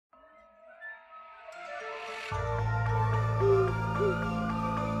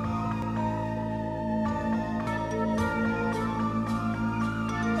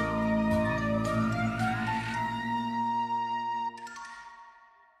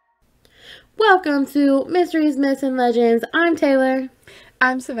Welcome to Mysteries, Myths, and Legends. I'm Taylor.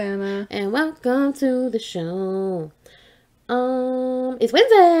 I'm Savannah. And welcome to the show. It's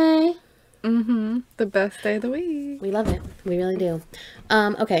Wednesday. The best day of the week. We love it. We really do.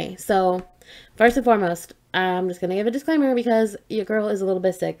 Okay, so first and foremost, I'm just gonna give a disclaimer because your girl is a little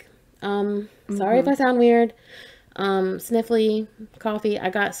bit sick. Sorry if I sound weird. Sniffly, coughy. I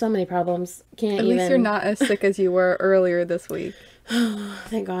got so many problems. At least you're not as sick as you were earlier this week.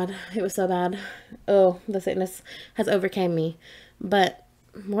 Thank God. It was so bad. Oh, the sickness has overcame me. But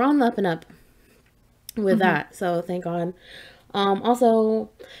we're on the up and up with that. So thank God. Also,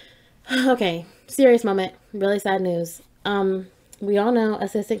 okay, serious moment. Really sad news. We all know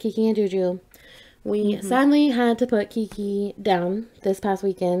Assistant Kiki and Juju. We sadly had to put Kiki down this past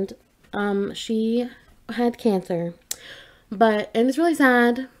weekend. She had cancer. And it's really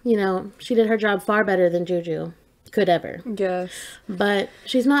sad. You know, she did her job far better than Juju could ever. Yes. But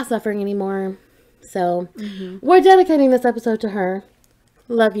she's not suffering anymore. So we're dedicating this episode to her.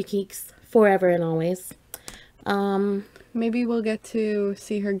 Love you, Keeks, forever and always. Maybe we'll get to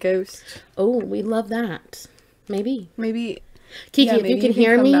see her ghost. Oh, we love that. Maybe. Kiki, yeah, if you can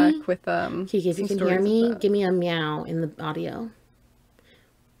hear come me, back with, Kiki, if you can hear me, give me a meow in the audio.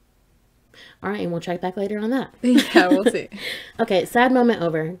 All right, and we'll check back later on that. Yeah, we'll see. Okay, sad moment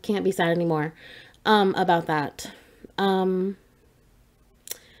over. Can't be sad anymore. About that.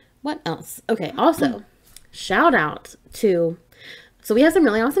 What else? Okay, also, shout out to, so we have some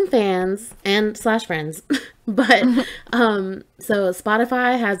really awesome fans and / friends, but, so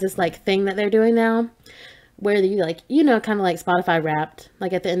Spotify has this, like, thing that they're doing now, where you, like, you know, kind of like Spotify Wrapped,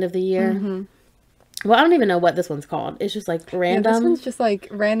 like, at the end of the year. Well, I don't even know what this one's called. It's just, like, random. Yeah, this one's just, like,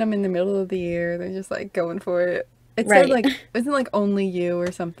 random in the middle of the year. They're just, like, going for it. It Right. said, like, isn't like only you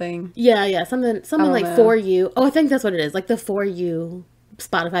or something? Yeah, something like know. For You. Oh, I think that's what it is, like the For You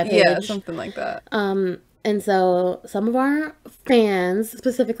Spotify page. Yeah, something like that. And so some of our fans,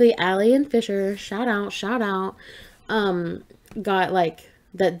 specifically Allie and Fisher, shout out, got like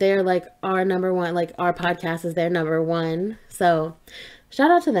that they're like our number one, like our podcast is their number one. So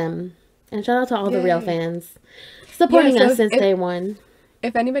shout out to them and shout out to all the real fans supporting us since day one.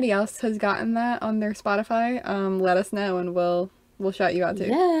 If anybody else has gotten that on their Spotify, let us know and we'll shout you out too.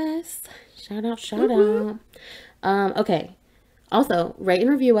 Yes. Shout out. Okay. Also, rate and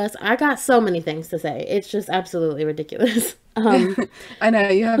review us. I got so many things to say. It's just absolutely ridiculous. I know,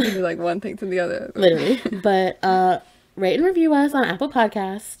 you have to do like one thing to the other. Literally. But rate and review us on Apple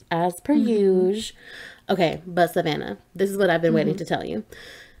Podcasts as per usual. Okay, but Savannah, this is what I've been waiting to tell you.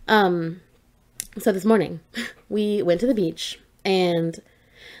 So this morning, we went to the beach, and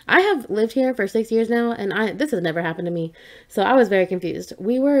I have lived here for 6 years now, and this has never happened to me. So I was very confused.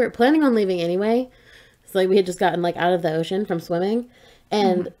 We were planning on leaving anyway. So like we had just gotten like out of the ocean from swimming,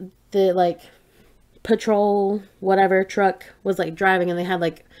 and the like patrol whatever truck was like driving, and they had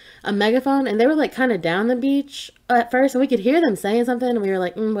like a megaphone, and they were like kind of down the beach at first, and we could hear them saying something, and we were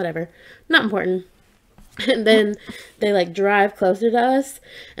like, whatever, not important. And then they like drive closer to us,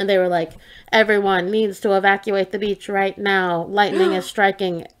 and they were like, everyone needs to evacuate the beach right now. Lightning is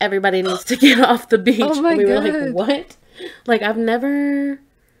striking. Everybody needs to get off the beach. Oh my and we were God. like, what? Like I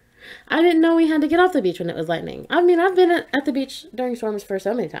didn't know we had to get off the beach when it was lightning. I mean, I've been at the beach during storms for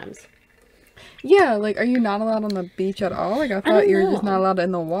so many times. Yeah, like, are you not allowed on the beach at all? Like, I thought you were just not allowed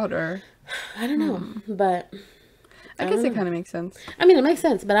in the water. I don't know, but I guess it kind of makes sense. I mean, it makes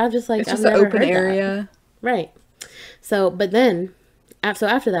sense, but I've just like, It's I've just an never open heard that. area. Right. So, but then, so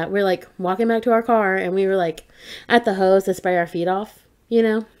after that, we're like walking back to our car, and we were like at the hose to spray our feet off, you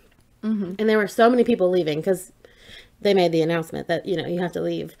know? And there were so many people leaving because they made the announcement that, you know, you have to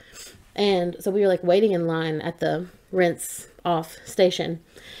leave. And so we were like waiting in line at the rinse off station.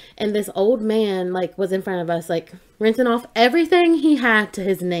 And this old man like was in front of us, like rinsing off everything he had to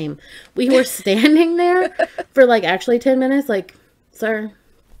his name. We were standing there for like actually 10 minutes. Like, sir,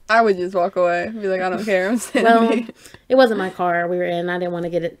 I would just walk away. Be like, I don't care. I'm standing well, here. it wasn't my car we were in. I didn't want to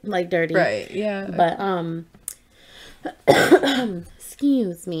get it like dirty. Right, yeah. But,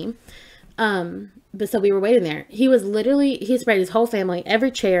 excuse me. But so we were waiting there. He was literally, he sprayed his whole family,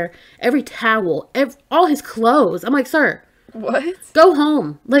 every chair, every towel, all his clothes. I'm like, sir, What? go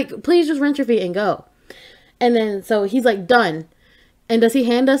home. Like, please just rinse your feet and go. And then, so he's like, done. And does he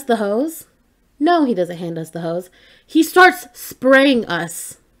hand us the hose? No, he doesn't hand us the hose. He starts spraying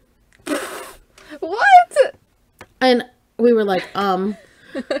us. What? And we were like, sir,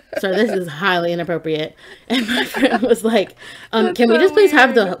 this is highly inappropriate. And my friend was like, can we just please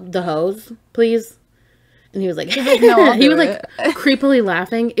have the hose, please? And he was like, No, he was like creepily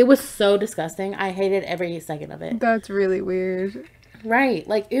laughing. It was so disgusting. I hated every second of it. That's really weird. Right.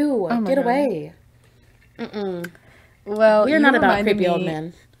 Like, ew, Oh my get God. away. Mm-mm. Well, We're you not about reminded creepy old me-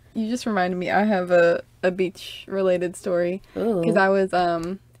 men. You just reminded me. I have a beach related story because Ooh. I was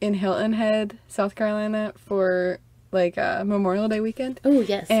in Hilton Head, South Carolina for like Memorial Day weekend, Oh,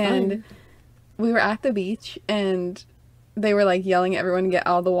 yes. and Fun. we were at the beach and they were like yelling at everyone to get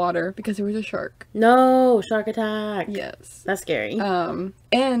out of the water because there was a shark. No, shark attack. Yes. That's scary.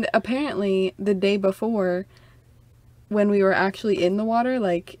 And apparently the day before, when we were actually in the water,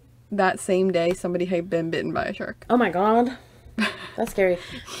 like that same day, somebody had been bitten by a shark. Oh my God. That's scary.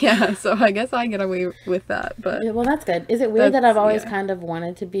 Yeah, so I guess I get away with that, but Yeah, well, that's good. Is it weird that I've always yeah. kind of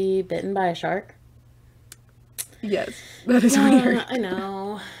wanted to be bitten by a shark? yes, that is weird. I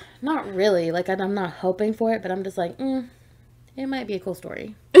know. Not really. Like, I'm not hoping for it, but I'm just like, it might be a cool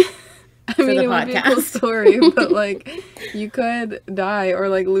story. I mean, the it would be a cool podcast. story, but like, you could die or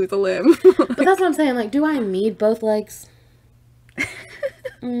like lose a limb. But that's what I'm saying. Like, do I need both legs?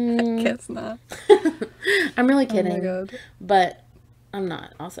 Guess not. I'm really Oh my kidding. God. But I'm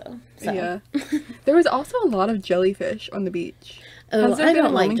not also. So. Yeah. There was also a lot of jellyfish on the beach. Oh, Has there I been don't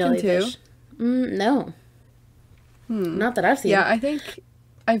in like Wilmington, too? jellyfish. No. Not that I've seen. Yeah, I think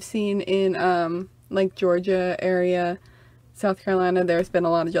I've seen in like Georgia area, South Carolina, there's been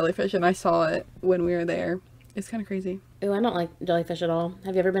a lot of jellyfish, and I saw it when we were there. It's kind of crazy. Oh, I don't like jellyfish at all.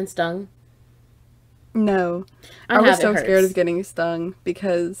 Have you ever been stung? No. I I was have, it so scared hurts. of getting stung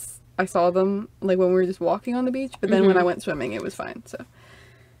because I saw them like when we were just walking on the beach, but then when I went swimming, it was fine. So,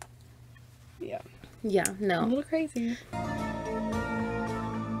 yeah. Yeah, A no. little crazy.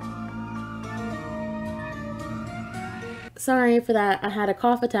 Sorry for that. I had a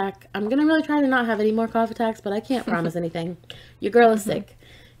cough attack. I'm gonna really try to not have any more cough attacks, but I can't promise anything. Your girl is sick.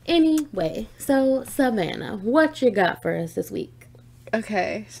 Anyway, so Savannah, what you got for us this week?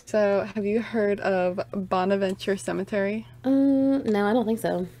 Okay, so have you heard of Bonaventure Cemetery? No, I don't think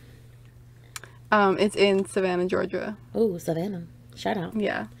so. It's in Savannah, Georgia. Oh, Savannah. Shout out.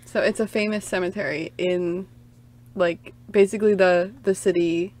 Yeah. So it's a famous cemetery in, like, basically the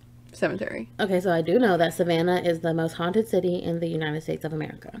city cemetery. Okay, so I do know that Savannah is the most haunted city in the United States of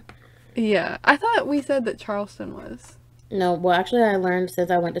America. Yeah. I thought we said that Charleston was. No, well, actually, I learned since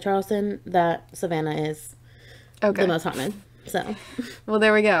I went to Charleston that Savannah is Okay. the most haunted. So, Well,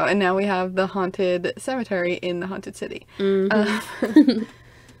 there we go. And now we have the haunted cemetery in the haunted city.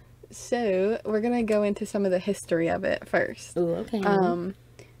 So we're going to go into some of the history of it first. ooh, okay.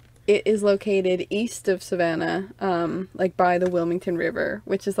 It is located east of Savannah, like by the Wilmington River,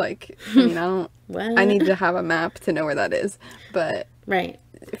 which is like, I mean, What? I need to have a map to know where that is. But Right.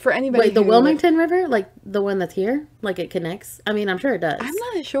 for anybody Wait, the who- Wilmington River? Like the one that's here? Like it connects? I mean, I'm sure it does. I'm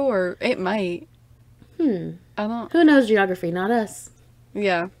not sure. It might. I don't. Who knows geography? Not us.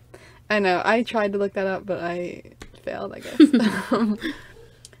 Yeah. I know. I tried to look that up, but I failed, I guess.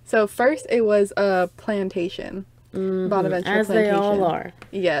 So first it was a plantation. Bonaventure As Plantation. they all are.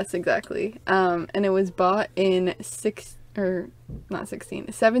 Yes, exactly. And it was bought in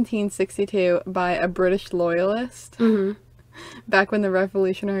 1762 by a British loyalist. Back when the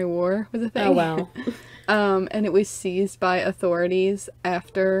Revolutionary War was a thing. Oh, wow. And it was seized by authorities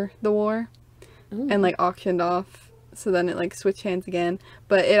after the war and like auctioned off. So then it like switched hands again.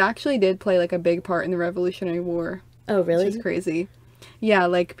 But it actually did play like a big part in the Revolutionary War. Oh, really? Which is crazy. Yeah,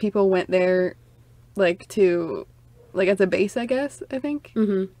 like people went there like to like as a base, I guess, I think.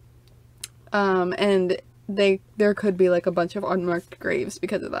 And there could be like a bunch of unmarked graves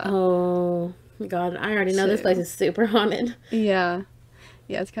because of that. Oh, God. I already know this So- place is super haunted. Yeah.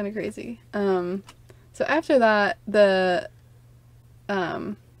 Yeah, it's kind of crazy. So after that,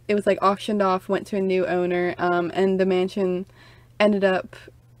 it was like auctioned off, went to a new owner, and the mansion ended up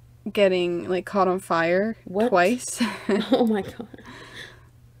getting like caught on fire What? twice. Oh, my God.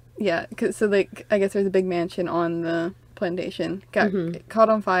 Yeah, so like I guess there's a big mansion on the plantation. Got caught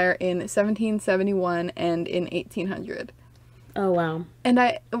on fire in 1771 and in 1800. Oh, wow. And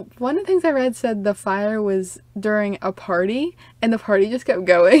one of the things I read said the fire was during a party, and the party just kept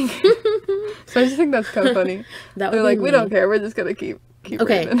going. So I just think that's kind of funny. That They're would be like, we me. don't care. We're just gonna keep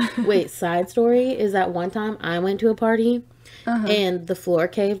Okay, burning." wait, side story is that one time I went to a party and the floor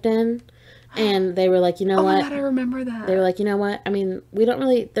caved in and they were like, you know Oh my what? god, I remember that. They were like, you know what? I mean, we don't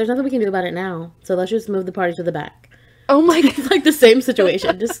really, there's nothing we can do about it now. So let's just move the party to the back. Oh my god. It's like the same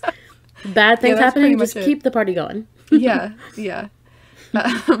situation. Just bad things that's happening. pretty much Just it. keep the party going. Yeah, yeah.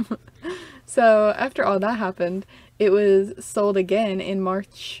 So after all that happened, it was sold again in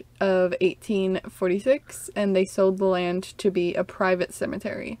March of 1846, and they sold the land to be a private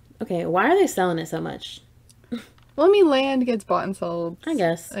cemetery. Okay, why are they selling it so much? Well, I mean, land gets bought and sold. I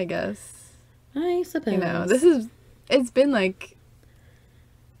guess. I guess. I suppose. You know, it's been like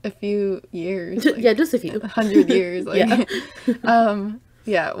a few years. Yeah, just a few. 100 years. Like, Yeah.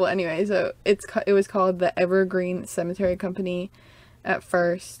 Yeah, well, anyway, so it was called the Evergreen Cemetery Company at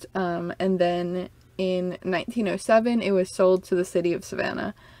first, and then in 1907 it was sold to the city of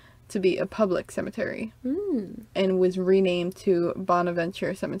Savannah to be a public cemetery, and was renamed to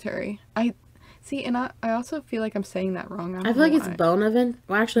Bonaventure Cemetery. I also feel like I'm saying that wrong. I feel like it's Bonaventure.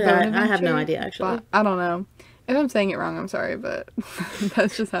 Well, actually, I have no idea, actually. I don't know. If I'm saying it wrong, I'm sorry, but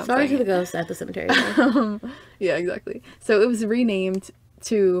that's just how I'm Sorry saying to the ghosts at the cemetery. Yeah, exactly. So it was renamed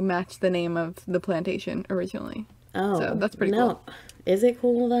to match the name of the plantation originally. Oh. So that's pretty cool. Is it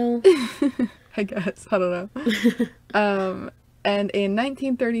cool, though? I guess. I don't know. And in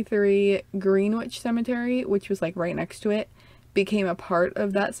 1933, Greenwich Cemetery, which was like right next to it, became a part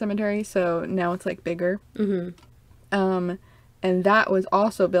of that cemetery, so now it's like bigger. And that was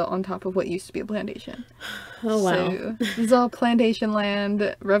also built on top of what used to be a plantation. Oh, wow. So this is all plantation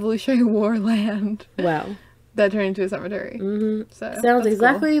land, Revolutionary War land. Wow. That turned into a cemetery. So sounds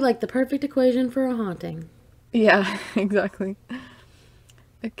exactly like the perfect equation for a haunting. Yeah, exactly.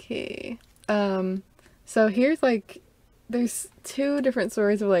 Okay. So here's like, there's two different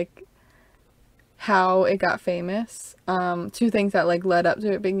stories of like how it got famous. Two things that like led up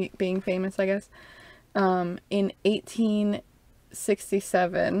to it being famous, I guess. In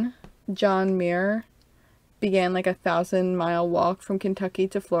 1867, John Muir began like a 1,000-mile walk from Kentucky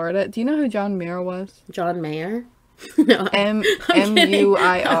to Florida. Do you know who John Muir was? John Mayer? No.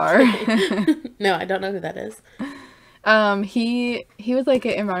 M-U-I-R. No, I don't know who that is. He was like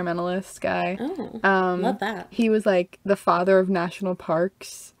an environmentalist guy. Oh, love that. He was like the father of national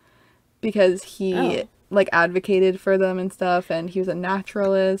parks because he like advocated for them and stuff, and he was a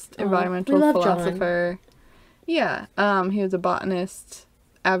naturalist, environmental philosopher. John. Yeah. He was a botanist,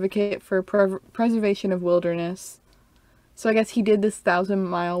 advocate for preservation of wilderness. So I guess he did this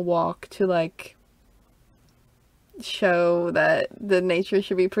 1,000-mile walk to like show that the nature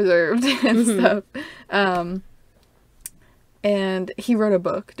should be preserved and stuff. And he wrote a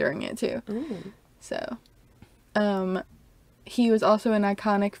book during it too. So he was also an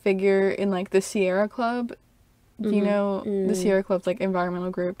iconic figure in like the Sierra Club. Do you know the Sierra Club's like environmental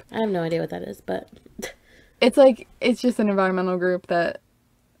group? I have no idea what that is, but it's just an environmental group that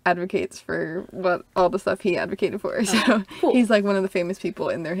advocates for what all the stuff he advocated for. So cool. He's like one of the famous people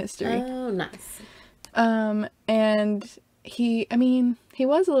in their history. Oh, nice. And he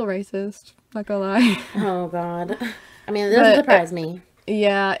was a little racist, not gonna lie. Oh God. I mean, it doesn't surprise me.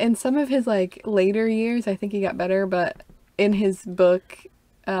 Yeah, in some of his like later years, I think he got better, but in his book,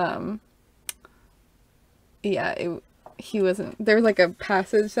 he wasn't. There was like a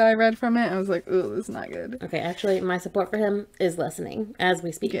passage that I read from it. I was like, ooh, this is not good. Okay, actually, my support for him is lessening as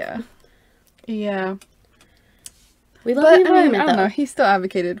we speak. Yeah. We love the environment, I don't know. He still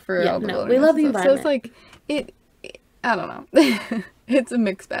advocated for all the wilderness. We love the environment. So it's like, I don't know. It's a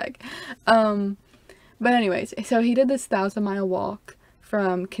mixed bag. But anyways, so he did this 1,000-mile walk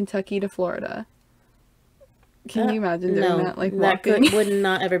from Kentucky to Florida. Can you imagine doing that? Like walking? That would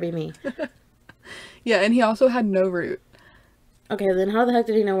not ever be me. Yeah, and he also had no route. Okay, then how the heck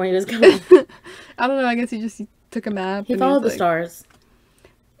did he know where he was going? I don't know. I guess he just took a map. He followed the stars.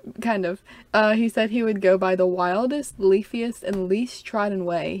 Kind of. He said he would go by the wildest, leafiest, and least trodden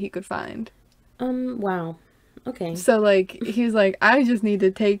way he could find. Wow. Okay. So, like, he was like, I just need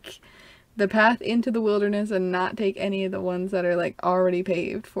to take the path into the wilderness and not take any of the ones that are, like, already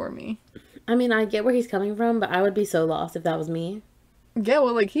paved for me. I mean, I get where he's coming from, but I would be so lost if that was me. Yeah,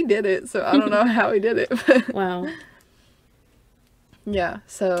 well, like, he did it, so I don't know how he did it. Wow. Yeah,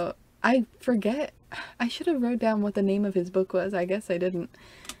 so I forget. I should have wrote down what the name of his book was. I guess I didn't.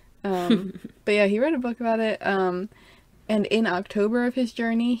 But yeah, he wrote a book about it. And in October of his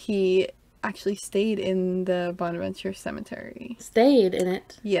journey, he actually stayed in the Bonaventure Cemetery. Stayed in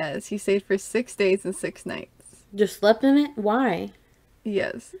it? Yes, he stayed for 6 days and 6 nights. Just slept in it? Why?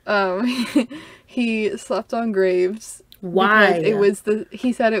 Yes. He slept on graves. Why?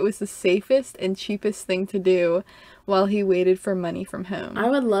 He said it was the safest and cheapest thing to do while he waited for money from home. I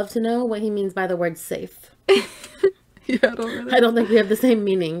would love to know what he means by the word safe. Yeah, I don't think we have the same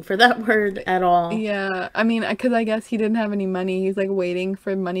meaning for that word at all. Yeah, I mean, because I guess he didn't have any money. He was like waiting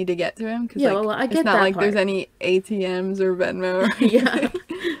for money to get to him. Yeah, like, well, I get it's not that like part. There's any ATMs or Venmo. Yeah.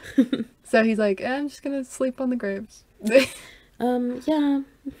 So he's like, I'm just gonna sleep on the graves. Yeah.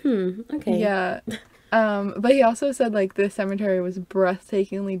 Okay. Yeah. But he also said like the cemetery was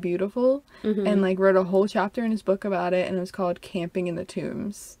breathtakingly beautiful, and like wrote a whole chapter in his book about it, and it was called "Camping in the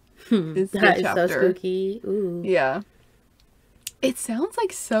Tombs." That is so spooky. Ooh. Yeah. It sounds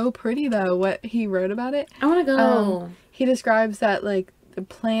like so pretty though. What he wrote about it. I want to go. He describes that like the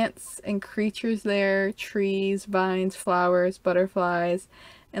plants and creatures there, trees, vines, flowers, butterflies,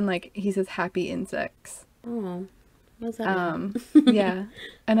 and like he says happy insects. Oh, what's that mean? Yeah,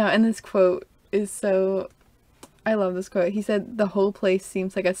 I know. And this quote is so, I love this quote. He said, "The whole place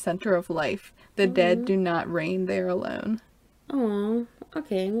seems like a center of life. The dead do not reign there alone." Oh,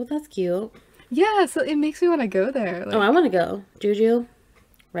 okay. Well, that's cute. Yeah, so it makes me want to go there. Like, Oh, I want to go. Juju,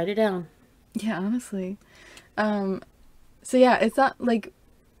 write it down. yeah, honestly. So yeah, it's not like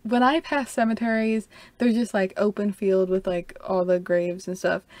when I pass cemeteries, they're just like open field with like all the graves and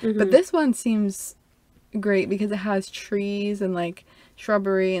stuff. But this one seems great because it has trees and like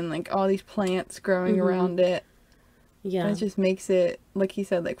shrubbery and like all these plants growing around it. Yeah. And it just makes it, like he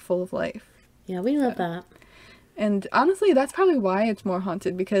said, like full of life. Yeah, we love that. And honestly, that's probably why it's more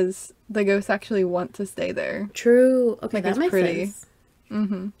haunted, because the ghosts actually want to stay there. True. Okay, Like, that it's makes pretty.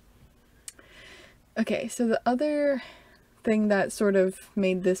 sense. Okay, so the other thing that sort of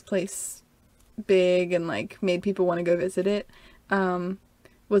made this place big and like made people want to go visit it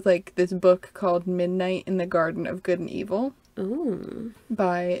was like this book called Midnight in the Garden of Good and Evil. Ooh.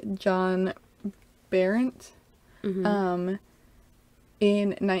 By John Berendt. In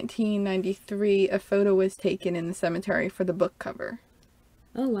 1993, a photo was taken in the cemetery for the book cover.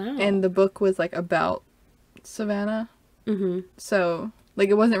 Oh, wow. And the book was like about Savannah. So like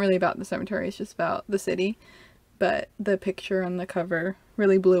it wasn't really about the cemetery, it's just about the city. But the picture on the cover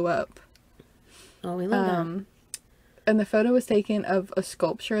really blew up. Oh, we love that. And the photo was taken of a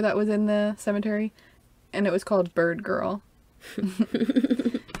sculpture that was in the cemetery, and it was called Bird Girl.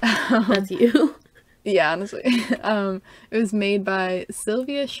 That's you. Yeah, honestly. It was made by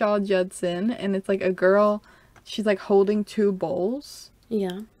Sylvia Shaw Judson, and it's like a girl, she's like holding two bowls.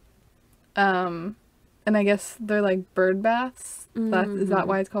 Yeah. And I guess they're like bird baths. Is that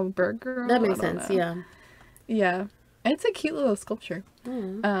why it's called Bird Girl? That makes I don't sense, know. yeah. Yeah. It's a cute little sculpture.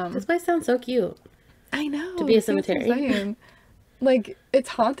 This place sounds so cute. I know. To be a that's what I'm cemetery. saying. Like, it's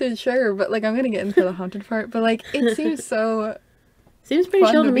haunted, sure, but like I'm gonna get into the haunted part, but like it seems so Seems pretty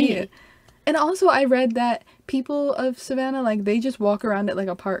fun chill to to me. be. And also I read that people of Savannah, like they just walk around it like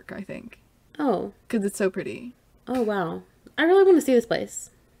a park, I think. Oh. Because it's so pretty. Oh, wow. I really want to see this place.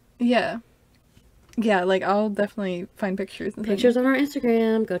 Yeah. Yeah, like I'll definitely find pictures and Pictures on our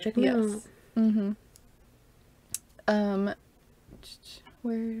Instagram. Go check them out. Yes.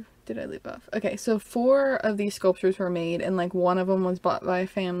 Where did I leave off? Okay, so 4 of these sculptures were made, and like one of them was bought by a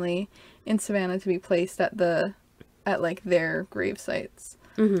family in Savannah to be placed at like their grave sites.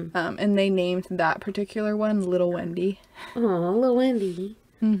 And they named that particular one Little Wendy. Oh, little Wendy.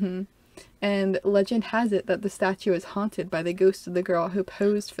 And legend has it that the statue is haunted by the ghost of the girl who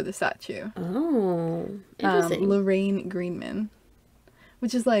posed for the statue. Oh, interesting. Lorraine Greenman.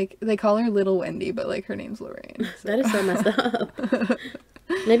 Which is like, they call her Little Wendy, but like her name's Lorraine. So. That is so messed up.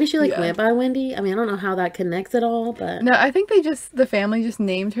 Maybe she like went by Wendy. I mean, I don't know how that connects at all, but No, I think the family just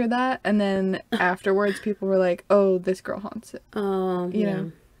named her that, and then afterwards people were like, "Oh, this girl haunts it." You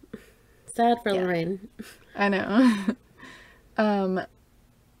know. Sad for Lorraine. I know.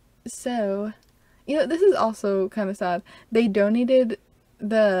 So, this is also kind of sad. They donated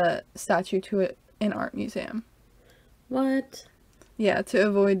the statue to an art museum. What? Yeah, to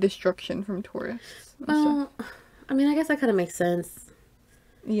avoid destruction from tourists. Well, I mean, I guess that kind of makes sense.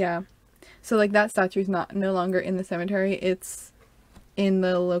 Yeah. So, like, that statue's no longer in the cemetery. It's in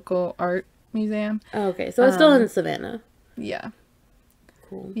the local art museum. Oh, okay, so it's still in Savannah. Yeah.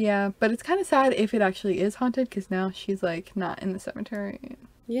 Cool. Yeah, but it's kind of sad if it actually is haunted, because now she's, like, not in the cemetery.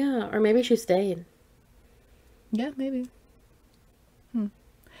 Yeah, or maybe she stayed. Yeah, maybe.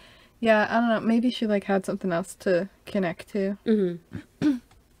 Yeah, I don't know. Maybe she, like, had something else to connect to.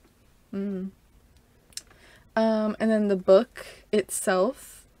 And then the book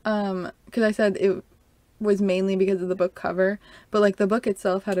itself, because I said it was mainly because of the book cover, but, like, the book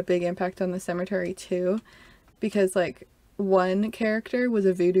itself had a big impact on the cemetery, too, because, like, one character was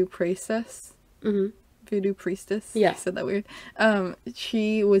a voodoo priestess. Voodoo priestess. Yeah. I said that weird.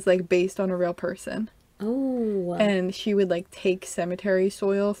 She was, like, based on a real person. Oh. And she would, like, take cemetery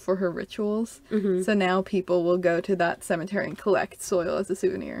soil for her rituals. So now people will go to that cemetery and collect soil as a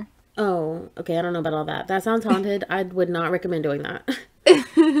souvenir. Oh, okay, I don't know about all that. That sounds haunted. I would not recommend doing that.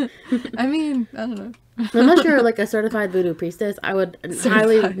 I mean, I don't know. Unless you're, like, a certified voodoo priestess, I would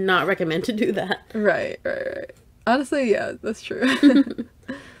highly not recommend to do that. Right. Honestly, yeah, that's true.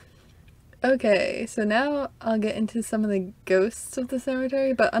 Okay, so now I'll get into some of the ghosts of the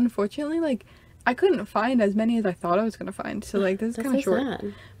cemetery, but unfortunately, like, I couldn't find as many as I thought I was gonna find, so, like, this is kind of short.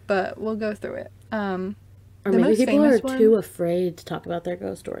 Sad. But we'll go through it. Or the maybe most people are famous too afraid to talk about their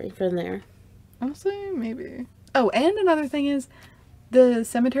ghost story from there. Honestly, maybe. Oh, and another thing is, the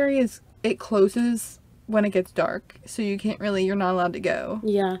cemetery it closes when it gets dark, so you're not allowed to go.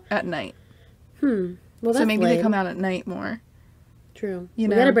 Yeah. At night. Well, that's so maybe lame. they come out at night more. True. We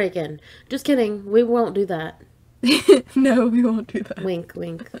gotta break in. Just kidding. We won't do that. No, we won't do that. Wink,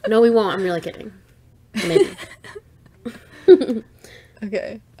 wink. No, we won't. I'm really kidding. Maybe.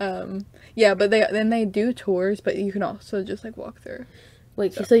 Okay. Yeah, but they do tours, but you can also just like walk through.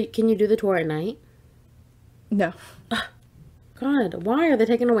 Wait, so can you do the tour at night? No. God, why are they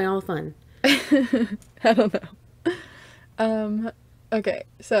taking away all the fun? I don't know. Okay,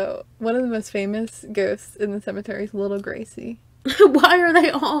 so one of the most famous ghosts in the cemetery is Little Gracie. Why are they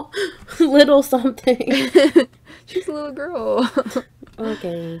all little something? She's a little girl.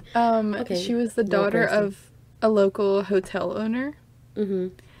 Okay. She was the daughter of a local hotel owner.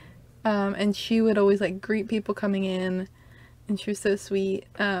 Mm-hmm. And she would always like greet people coming in, and she was so sweet.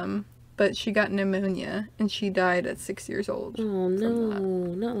 But she got pneumonia, and she died at 6 years old. Oh no,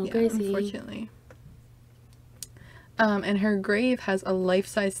 not Little Gracie. Unfortunately. And her grave has a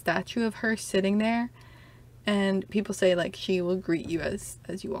life-size statue of her sitting there, and people say like she will greet you as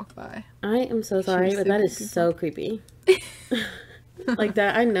you walk by. I am so sorry, but that is so creepy. Like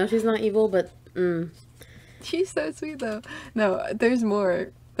that, I know she's not evil, but she's so sweet though. No, there's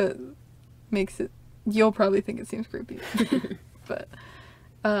more that makes it. You'll probably think it seems creepy, but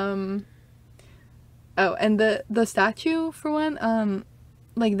oh, and the statue for one,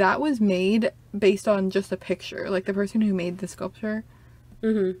 like that was made based on just a picture. Like the person who made the sculpture.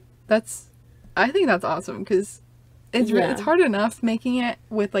 Mm-hmm. I think that's awesome because it's hard enough making it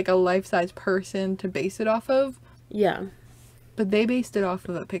with like a life-size person to base it off of. Yeah. But they based it off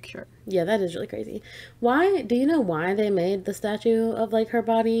of a picture. Yeah, that is really crazy. Why? Do you know why they made the statue of like her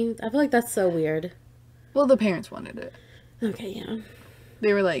body? I feel like that's so weird. Well, the parents wanted it. Okay, yeah.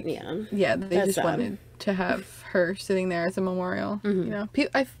 They were like, yeah, they just wanted to have her sitting there as a memorial. Mm-hmm. You know,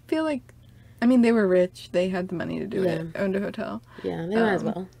 I feel like, I mean, they were rich. They had the money to do it. Owned a hotel. Yeah, they might as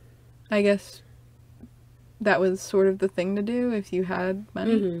well. I guess that was sort of the thing to do if you had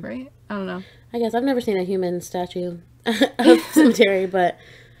money, right? I don't know. I guess I've never seen a human statue of cemetery, but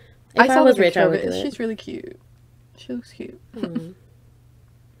if I was rich, I would do it. She's really cute. She looks cute. Mm.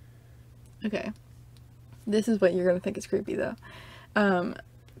 Okay. This is what you're going to think is creepy, though.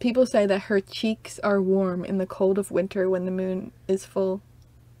 People say that her cheeks are warm in the cold of winter when the moon is full.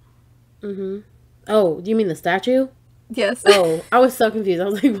 Mm-hmm. Oh, do you mean the statue? Yes. Oh, I was so confused. I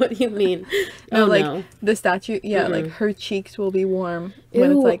was like, what do you mean? No, like the statue, like her cheeks will be warm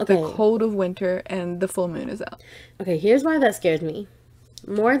when it's like the cold of winter and the full moon is out. Okay, here's why that scares me.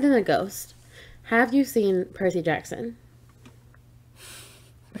 More than a ghost. Have you seen Percy Jackson?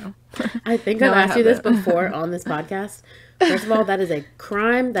 No. I think I've asked you this before on this podcast. First of all, that is a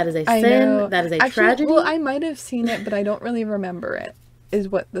crime. That is a sin. That is a tragedy. Well, I might have seen it, but I don't really remember it, is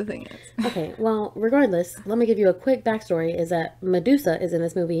what the thing is. Okay, well, regardless, let me give you a quick backstory, is that Medusa is in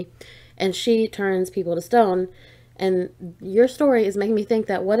this movie, and she turns people to stone, and your story is making me think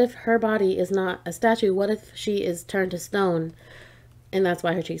that what if her body is not a statue? What if she is turned to stone, and that's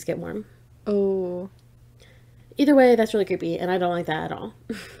why her cheeks get warm? Oh. Either way, that's really creepy, and I don't like that at all.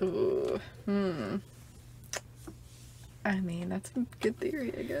 Ooh. I mean, that's a good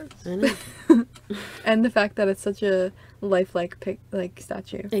theory, I guess. I know. And the fact that it's such a lifelike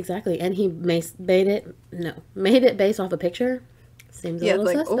statue. Exactly, and he made it based off a picture. Seems a little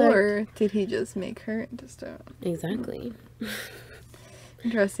suspect. Or did he just make her into stone? Exactly.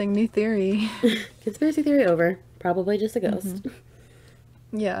 Interesting, new theory. Conspiracy theory over. Probably just a ghost.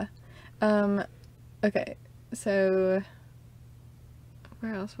 Yeah. Okay, so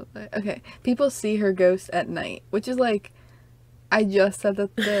where else was I? Okay, people see her ghost at night, which is like, I just said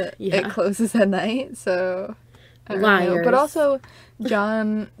that it closes at night, so I don't know. But also,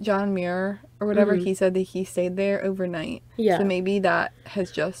 John Muir or whatever, he said that he stayed there overnight. Yeah. So maybe that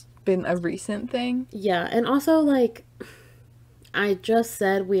has just been a recent thing. Yeah, and also like, I just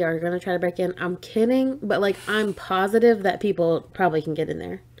said we are gonna try to break in. I'm kidding, but like I'm positive that people probably can get in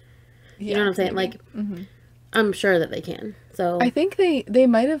there. You know what I'm saying? Maybe. Like, I'm sure that they can. So I think they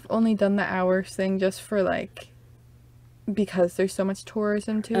might have only done the hours thing just for like, because there's so much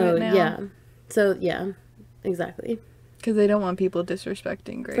tourism to it now. Yeah. So yeah, exactly. Because they don't want people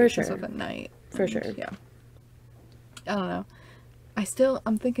disrespecting graves and stuff at night. For sure. Yeah. I don't know.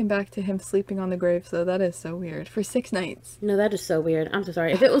 I'm thinking back to him sleeping on the grave, so that is so weird. For 6 nights. No, that is so weird. I'm so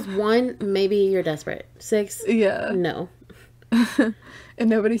sorry. If it was 1, maybe you're desperate. 6, no. And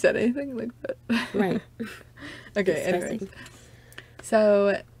nobody said anything like that. Right. Okay, anyways.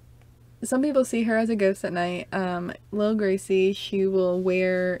 So, some people see her as a ghost at night. Lil Gracie, she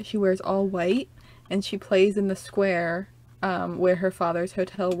wears all white, and she plays in the square where her father's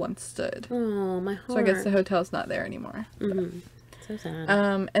hotel once stood. Oh, my heart. So I guess the hotel's not there anymore. Mm-hmm. So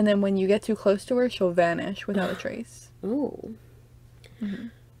sad. And then when you get too close to her, she'll vanish without a trace. Oh.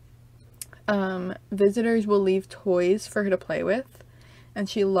 Visitors will leave toys for her to play with, and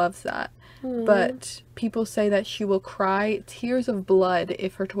she loves that. Aww. But people say that she will cry tears of blood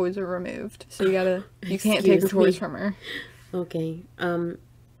if her toys are removed. So you can't take her toys from her. Okay.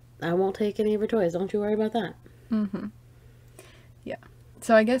 I won't take any of her toys. Don't you worry about that. Mm-hmm. Yeah.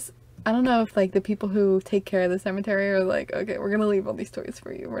 So I guess, I don't know if, like, the people who take care of the cemetery are like, okay, we're gonna leave all these toys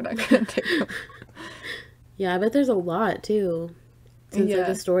for you. We're not gonna take them. Yeah, I bet there's a lot, too. Since like,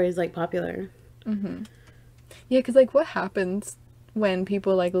 the story is, like, popular. Mm-hmm. Yeah, because, like, what happens when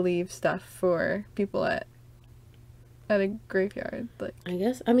people, like, leave stuff for people at a graveyard? Like, I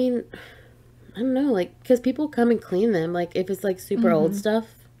guess, I mean, I don't know, like, because people come and clean them. Like, if it's, like, super old stuff.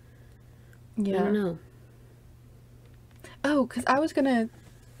 Yeah. I don't know. Oh, because I was gonna...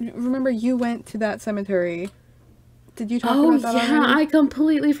 Remember, you went to that cemetery. Did you talk about that already? I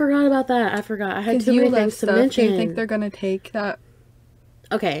completely forgot about that. I forgot. I had too many things to mention. Do you think they're gonna take that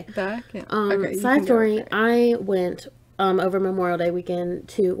back? Okay, side story. I went over Memorial Day weekend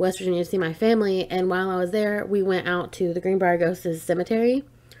to West Virginia to see my family, and while I was there, we went out to the Greenbrier Ghost's cemetery,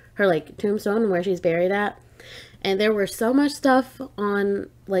 her, like, tombstone where she's buried at, and there were so much stuff on,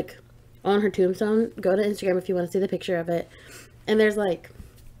 like, on her tombstone. Go to Instagram if you want to see the picture of it. And there's, like,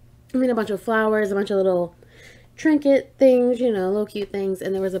 I mean, a bunch of flowers, a bunch of little trinket things, you know, little cute things,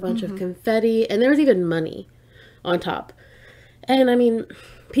 and there was a bunch of confetti, and there was even money on top. And I mean,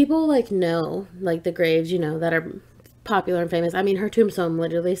 people, like, know, like, the graves, you know, that are popular and famous. I mean, her tombstone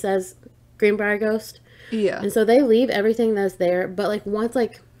literally says Greenbrier Ghost. Yeah. And so they leave everything that's there, but, like, once,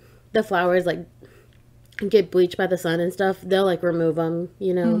 like, the flowers, like, get bleached by the sun and stuff, they'll, like, remove them,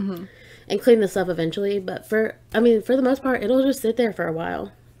 you know, and clean the stuff eventually. But for the most part, it'll just sit there for a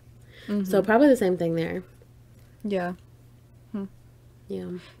while. So probably the same thing there. Yeah.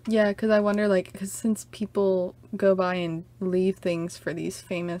 Yeah. Yeah, because I wonder, like, because since people go by and leave things for these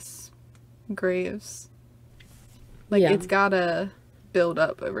famous graves, like, it's gotta build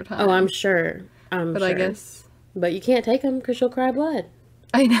up over time. Oh, I'm sure. I guess. But you can't take them because she'll cry blood.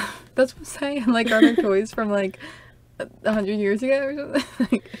 I know. That's what I'm saying. Like, are there toys from, like, 100 years ago or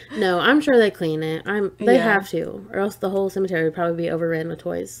something? No, I'm sure they clean it. They have to, or else the whole cemetery would probably be overrun with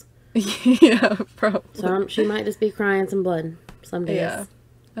toys. Yeah, probably. So she might just be crying some blood some days. Yeah,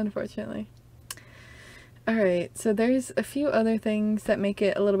 unfortunately. Alright, so there's a few other things that make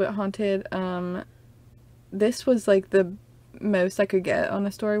it a little bit haunted. This was, like, the most I could get on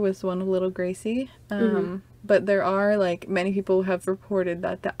a story was the one of Little Gracie. But there are, like, many people have reported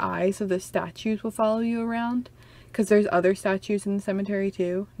that the eyes of the statues will follow you around. Because there's other statues in the cemetery,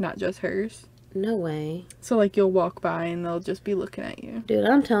 too. Not just hers. No way. So, like, you'll walk by and they'll just be looking at you. Dude,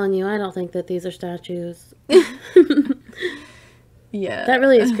 I'm telling you, I don't think that these are statues. Yeah. That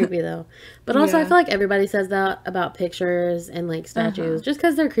really is creepy, though. But also, I feel like everybody says that about pictures and, like, statues. Just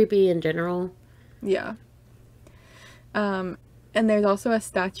because they're creepy in general. Yeah. And there's also a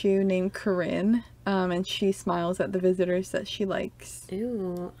statue named Corinne. And she smiles at the visitors that she likes.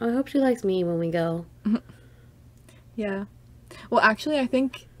 Ew. I hope she likes me when we go. Yeah. Well, actually, I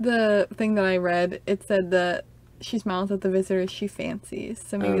think the thing that I read, it said that she smiles at the visitors she fancies.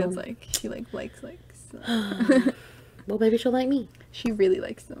 So maybe that's, like, she, like, likes. Well, maybe she'll like me. She really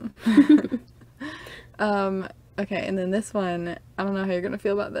likes them. Okay, and then this one, I don't know how you're gonna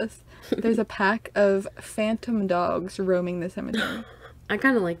feel about this. There's a pack of phantom dogs roaming the cemetery. I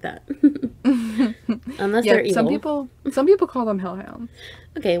kind of like that. Unless they're evil. Some people call them hellhounds.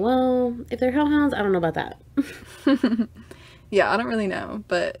 Okay, well, if they're hellhounds, I don't know about that. Yeah, I don't really know,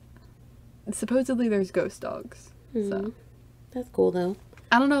 but supposedly there's ghost dogs. So that's cool, though.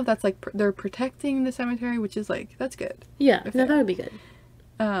 I don't know if that's, like, they're protecting the cemetery, which is, like, that's good. Yeah, no, that would be good.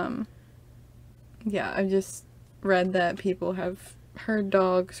 Yeah, I've just read that people have heard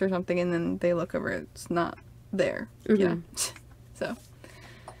dogs or something, and then they look over, it's not there. Yeah. So,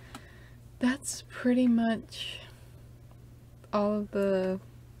 that's pretty much all of the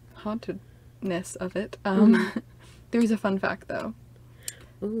hauntedness of it. There's a fun fact, though.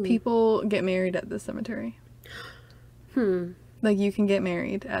 Ooh. People get married at the cemetery. Like, you can get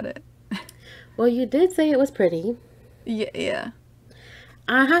married at it. Well, you did say it was pretty. Yeah.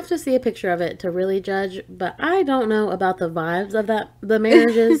 I have to see a picture of it to really judge, but I don't know about the vibes of the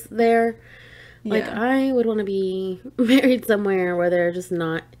marriages there. Like, I would want to be married somewhere where there's just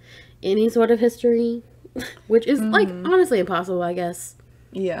not any sort of history, which is, like, honestly impossible, I guess.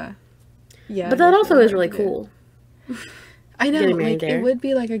 Yeah. But that also is really cool. I know, getting married like, there. it would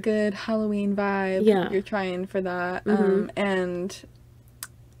be, like, a good Halloween vibe. Yeah. You're trying for that. Mm-hmm. And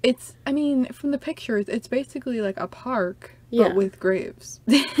it's, I mean, from the pictures, it's basically, like, a park, Yeah. but with graves.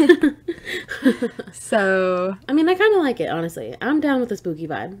 So, I mean, I kind of like it, honestly. I'm down with the spooky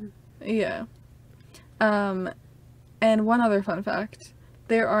vibe. yeah. And one other fun fact.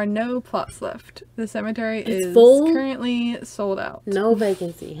 There are no plots left. The cemetery is full? currently sold out. No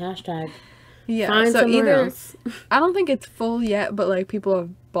vacancy. Hashtag. Yeah, Find so somewhere either else. I don't think it's full yet, but like people have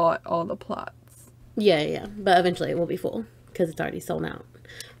bought all the plots. Yeah. But eventually it will be full because it's already sold out.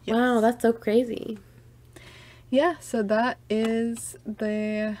 Yes. Wow, that's so crazy. Yeah, so that is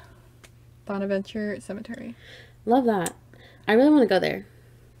the Bonaventure Cemetery. Love that. I really want to go there.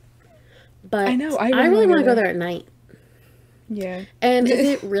 But I know, I really want to go there at night. Yeah. And is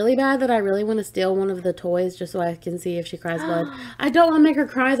it really bad that I really want to steal one of the toys just so I can see if she cries blood? I don't want to make her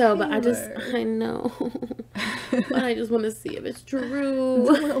cry though, but I know. But I just want to see if it's true. Don't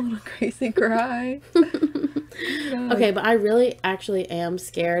let a little crazy cry. Okay, but I really actually am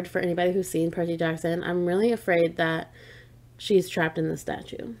scared for anybody who's seen Percy Jackson. I'm really afraid that she's trapped in the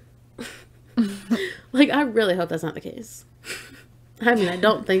statue. Like, I really hope that's not the case. I mean, I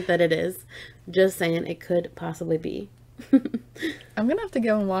don't think that it is. Just saying it could possibly be. I'm gonna have to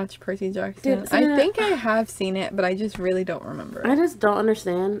go and watch Percy Jackson. Dude, I think I have seen it, but I just really don't remember. I just don't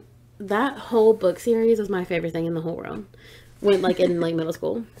understand. That whole book series was my favorite thing in the whole world. When, like, in like middle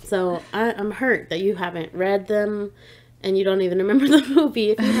school. So I'm hurt that you haven't read them and you don't even remember the movie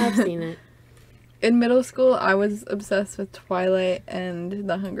if you have seen it. In middle school, I was obsessed with Twilight and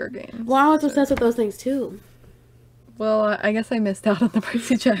The Hunger Games. Well, I was obsessed with those things too. Well, I guess I missed out on the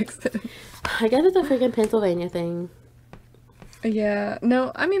Percy Jackson. I guess it's a freaking Pennsylvania thing. Yeah.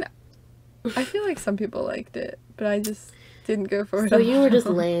 No, I mean, I feel like some people liked it, but I just didn't go for it. So you were just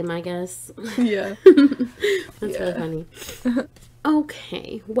lame, I guess. Yeah. That's really funny.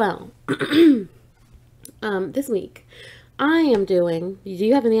 Okay, well, this week I am doing. Do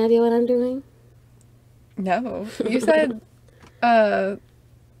you have any idea what I'm doing? No. You said,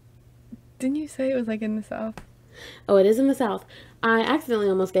 didn't you say it was like in the South? Oh, it is in the South. I accidentally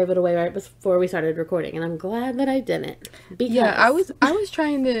almost gave it away right before we started recording, and I'm glad that I didn't. Because Yeah, I was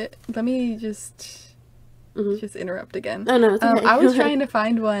trying to. Let me just interrupt again. Oh no, it's okay. I was trying to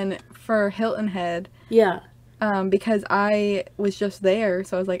find one for Hilton Head. Yeah. Because I was just there,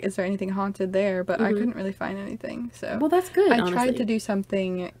 so I was like, is there anything haunted there? But I couldn't really find anything, so. Well, that's good, I honestly. tried to do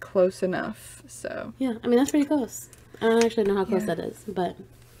something close enough, so. Yeah, I mean, that's pretty close. I don't actually know how close that is, but.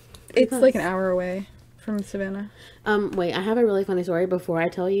 It's close. like an hour away from Savannah. Wait, I have a really funny story before I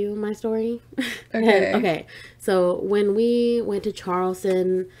tell you my story. Okay. Okay, so when we went to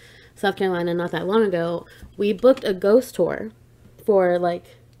Charleston, South Carolina, not that long ago, we booked a ghost tour for,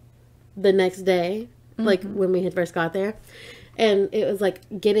 like, the next day. Like when we had first got there, and it was like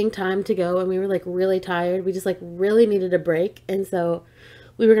getting time to go, and we were like really tired. We just like really needed a break, and so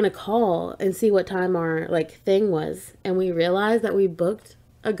we were gonna call and see what time our like thing was, and we realized that we booked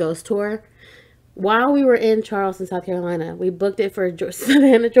a ghost tour while we were in Charleston, South Carolina. We booked it for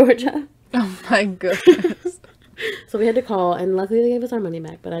Savannah, Georgia. Oh my goodness. So we had to call, and luckily they gave us our money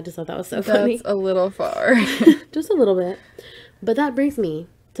back. But I just thought that was so funny. That's a little far. Just a little bit. But that brings me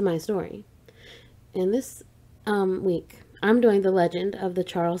to my story. In this week, I'm doing the legend of the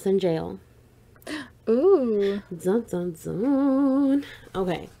Charleston Jail. Ooh. Dun, dun, dun.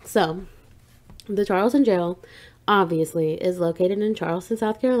 Okay, so the Charleston Jail obviously is located in Charleston,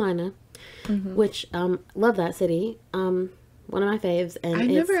 South Carolina, which love that city. One of my faves, and I've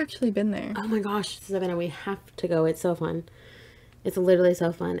never actually been there. Oh my gosh, Savannah, we have to go. It's so fun. It's literally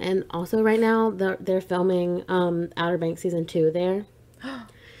so fun. And also right now they're filming Outer Banks season 2 there.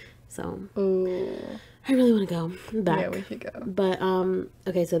 So, Ooh. I really want to go back. Yeah, we should go. But,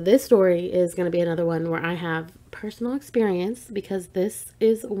 okay, so this story is going to be another one where I have personal experience because this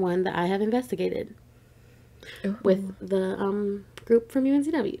is one that I have investigated with the group from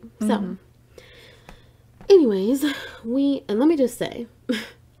UNCW. So, anyways, and let me just say,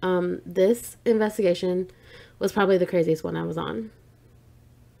 this investigation was probably the craziest one I was on.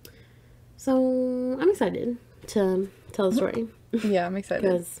 So, I'm excited to tell the story. Yeah, I'm excited.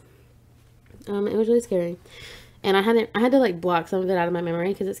 Because it was really scary. And I had to like block some of it out of my memory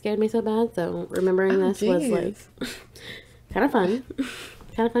because it scared me so bad. So remembering this was like kind of fun.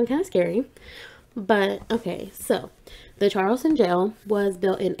 Kind of scary. But okay, so the Charleston Jail was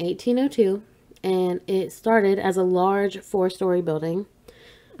built in 1802 and it started as a large 4-story building.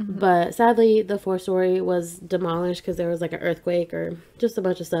 But sadly, the 4-story was demolished because there was like an earthquake or just a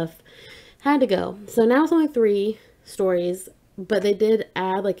bunch of stuff had to go. So now it's only 3 stories. But they did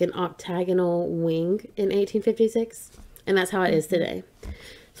add like an octagonal wing in 1856. And that's how it is today.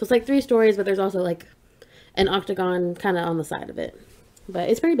 So it's like 3 stories, but there's also like an octagon kind of on the side of it. But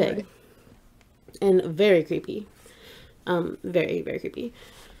it's pretty big. Right. And very creepy. Very, very creepy.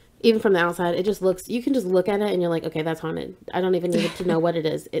 Even from the outside, it just looks, you can just look at it and you're like, okay, that's haunted. I don't even need to know what it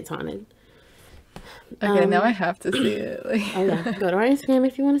is. It's haunted. Okay, now I have to see it. Like, Oh yeah, go to our Instagram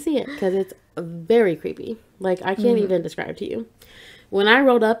if you want to see it, because it's very creepy. Like, I can't even describe to you. When I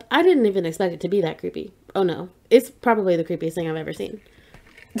rolled up, I didn't even expect it to be that creepy. Oh no, it's probably the creepiest thing I've ever seen.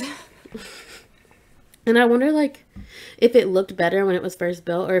 And I wonder, like, if it looked better when it was first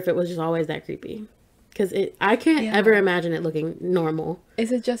built, or if it was just always that creepy. Because I can't ever imagine it looking normal.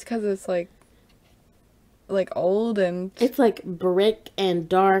 is it just because it's like old and... It's like brick and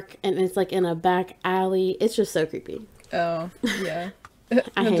dark, and it's like in a back alley. It's just so creepy. Oh, yeah.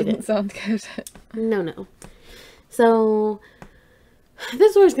 I hate it. Sound good. No. So,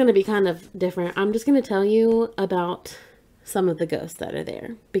 this story's going to be kind of different. I'm just going to tell you about some of the ghosts that are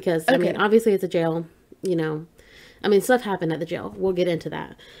there. Because, I mean, obviously it's a jail, you know. I mean, stuff happened at the jail. We'll get into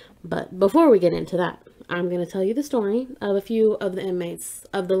that. But before we get into that, I'm going to tell you the story of a few of the inmates,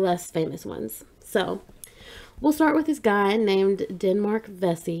 of the less famous ones. So, we'll start with this guy named Denmark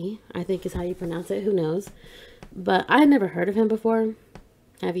Vesey, I think is how you pronounce it. Who knows? But I had never heard of him before.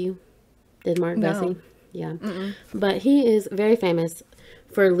 Have you? Denmark Vesey? Yeah. But he is very famous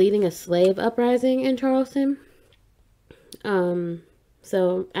for leading a slave uprising in Charleston.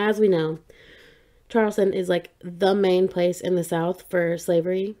 So, as we know, Charleston is like the main place in the South for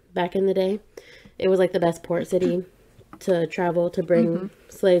slavery back in the day. It was like the best port city to travel to bring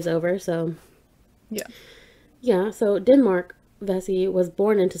slaves over. So, yeah. So Denmark Vesey was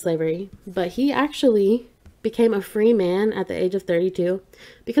born into slavery, but he actually became a free man at the age of 32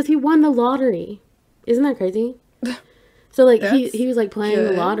 because he won the lottery. Isn't that crazy? So like he was like playing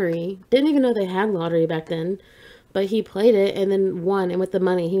the lottery. Didn't even know they had lottery back then, but he played it and then won. And with the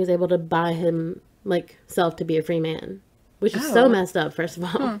money, he was able to buy him like self to be a free man, which is so messed up. First of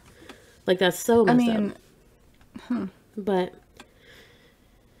all, like that's so messed up. But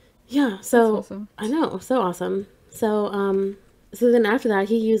yeah, so awesome. I know, so awesome. So so then after that,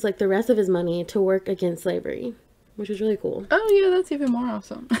 he used like the rest of his money to work against slavery, which was really cool. Oh yeah, that's even more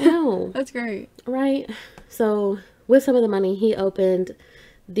awesome. I know. That's great. Right? So with some of the money, he opened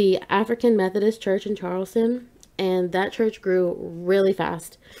the African Methodist Church in Charleston, and that church grew really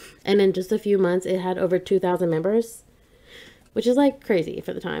fast. And in just a few months, it had over 2,000 members, which is like crazy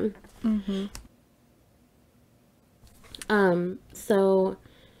for the time. So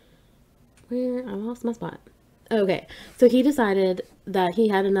where I lost my spot. Okay, so he decided that he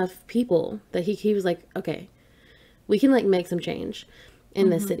had enough people that he was like, okay, we can like make some change in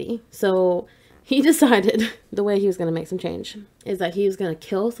this city. So he decided the way he was going to make some change is that he was going to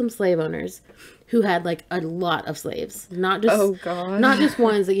kill some slave owners who had like a lot of slaves, not just not just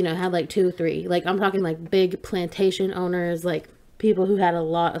ones that, you know, had like 2, 3. Like I'm talking like big plantation owners, like people who had a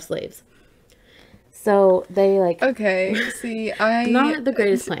lot of slaves. So they like see, not the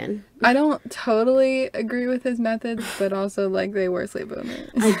greatest plan. I don't totally agree with his methods, but also like they were slave owners.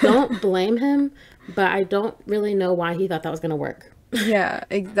 I don't blame him, but I don't really know why he thought that was going to work. Yeah,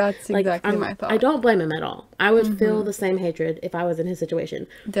 that's Like, exactly my thought. I don't blame him at all. I would feel the same hatred if I was in his situation.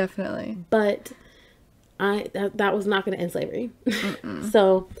 Definitely. But that was not going to end slavery.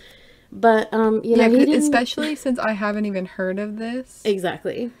 So, but you know, he didn't... especially since I haven't even heard of this.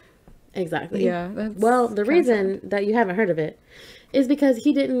 Exactly. Yeah. That's well, the reason that you haven't heard of it is because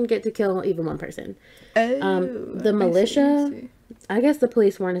he didn't get to kill even one person. The militia, I guess the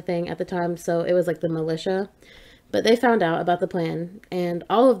police weren't a thing at the time, so it was like the militia. But they found out about the plan, and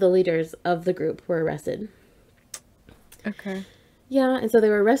all of the leaders of the group were arrested. Okay. Yeah, and so they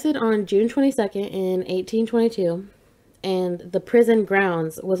were arrested on June 22nd in 1822, and the prison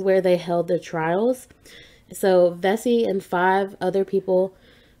grounds was where they held their trials. So Vesey and 5 other people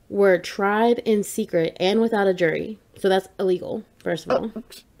were tried in secret and without a jury. So that's illegal, first of all.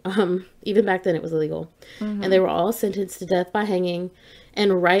 Even back then it was illegal. And they were all sentenced to death by hanging,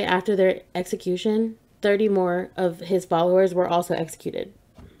 and right after their execution, 30 more of his followers were also executed.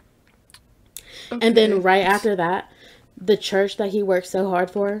 And then right after that, the church that he worked so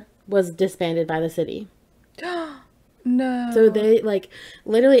hard for was disbanded by the city. No. So they, like,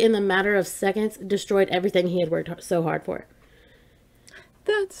 literally in the matter of seconds, destroyed everything he had worked so hard for.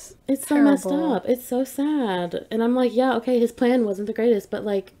 It's so messed up. It's so sad. And I'm like, yeah, okay, his plan wasn't the greatest, but,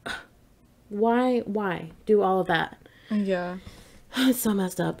 like, why do all of that? Yeah. It's so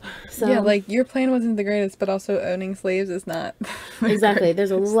messed up. So yeah, like, your plan wasn't the greatest, but also owning slaves is not. Exactly.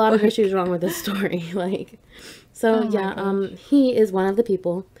 There's a lot of issues wrong with this story. Like, so yeah, he is one of the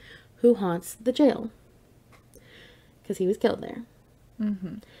people who haunts the jail. because he was killed there.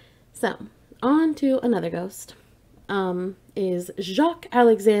 So, on to another ghost. Is Jacques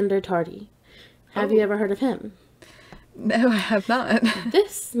Alexander Tardy. Have you ever heard of him? No, I have not.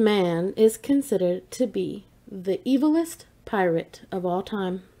 This man is considered to be the evilest pirate of all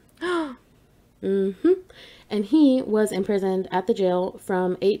time. And he was imprisoned at the jail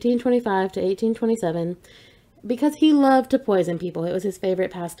from 1825 to 1827 because he loved to poison people. It was his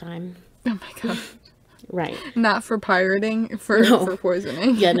favorite pastime. Oh my god. Right. Not for pirating, for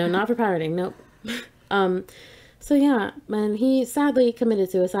poisoning. Yeah, no, not for pirating. Nope. So yeah, man, he sadly committed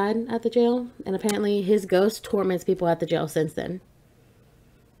suicide at the jail, and apparently his ghost torments people at the jail since then.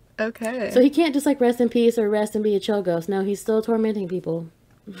 Okay. So he can't just like rest in peace or rest and be a chill ghost. No, he's still tormenting people.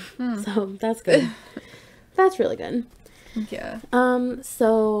 So that's good. That's really good. Yeah. But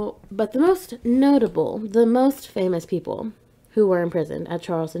the most notable, the most famous people who were imprisoned at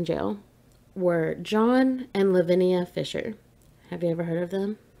Charleston Jail were John and Lavinia Fisher. Have you ever heard of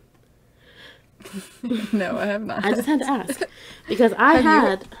them? No, I have not. I just had to ask because I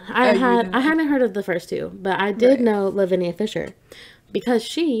hadn't heard of the first two, but I did know Lavinia Fisher because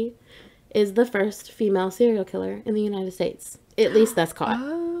she is the first female serial killer in the United States. At least that's caught.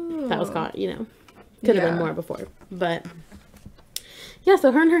 Oh. That was caught, you know. Could have been more before. But yeah,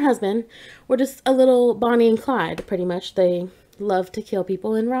 so her and her husband were just a little Bonnie and Clyde, pretty much. They loved to kill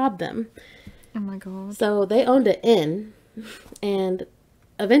people and rob them. Oh my god. So they owned an inn, and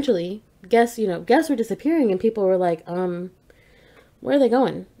eventually guests were disappearing, and people were like, where are they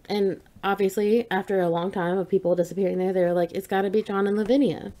going? And obviously, after a long time of people disappearing there, they were like, it's got to be John and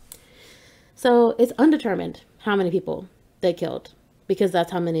Lavinia. So it's undetermined how many people they killed, because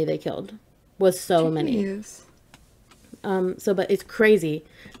that's how many they killed. Was so many. But it's crazy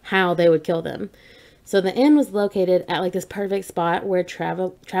how they would kill them. So the inn was located at like this perfect spot where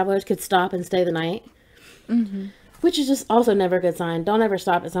travelers could stop and stay the night. Which is just also never a good sign. Don't ever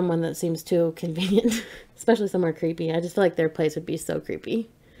stop at someone that seems too convenient, especially somewhere creepy. I just feel like their place would be so creepy.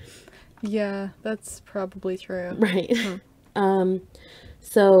 Yeah, that's probably true. Right.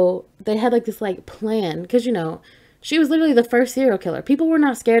 So they had like this like plan, because she was literally the first serial killer. People were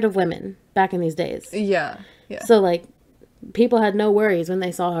not scared of women back in these days. Yeah. So like people had no worries when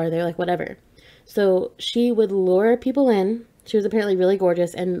they saw her. They were like, whatever. So she would lure people in. She was apparently really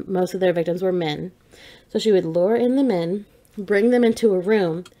gorgeous, and most of their victims were men. So she would lure in the men, bring them into a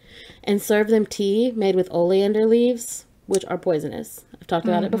room, and serve them tea made with oleander leaves, which are poisonous. I've talked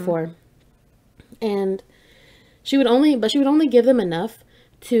about it before. And she would only give them enough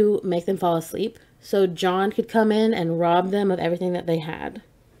to make them fall asleep, so John could come in and rob them of everything that they had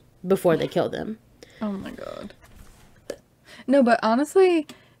before they killed them. Oh my god. No, but honestly,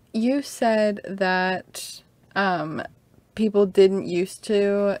 you said that people didn't used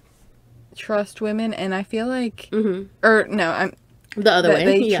to trust women, and I feel like or no, I'm the other way.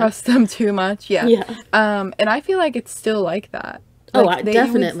 They trust them too much. Yeah. And I feel like it's still like that. Like,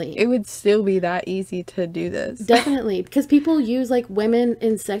 definitely. It would still be that easy to do this. Definitely. Because people use like women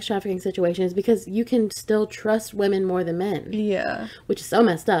in sex trafficking situations because you can still trust women more than men. Yeah. Which is so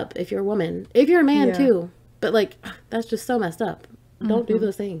messed up if you're a woman. If you're a man too. But like, that's just so messed up. Don't do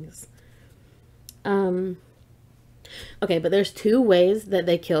those things. Okay, but there's two ways that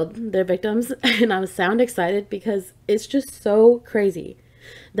they killed their victims, and I sound excited because it's just so crazy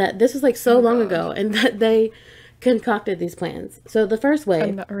that this was like so long ago, and that they concocted these plans. So the first way,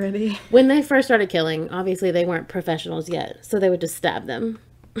 I'm not ready. When they first started killing, obviously they weren't professionals yet, so they would just stab them.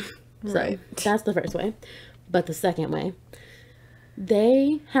 So that's the first way. But the second way,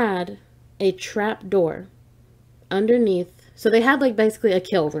 they had a trap door underneath. So they had like basically a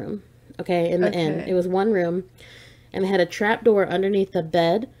kill room, in the inn. It was one room, and they had a trap door underneath the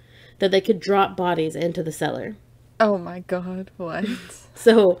bed that they could drop bodies into the cellar. Oh my god, what?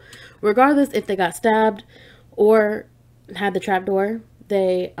 So regardless if they got stabbed or had the trap door,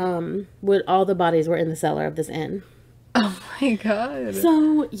 they all the bodies were in the cellar of this inn. Oh my god.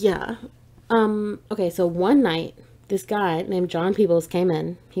 So yeah. So one night this guy named John Peebles came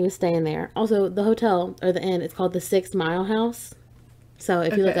in. He was staying there. Also, the hotel or the inn, it's called the 6 Mile House. So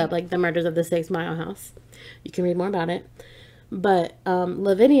if you look up like the murders of the 6 Mile House, you can read more about it. But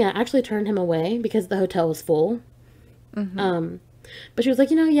Lavinia actually turned him away because the hotel was full. But she was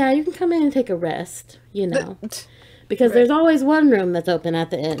like, yeah, you can come in and take a rest, because there's always one room that's open at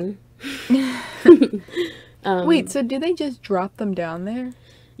the inn. Wait, so do they just drop them down there?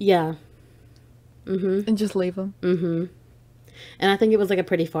 Yeah. And just leave them? And I think it was like a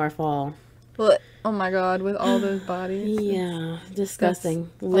pretty far fall. Well, oh my god, with all those bodies. Yeah, disgusting.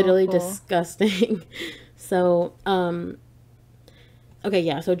 Literally awful. Disgusting. So, Okay,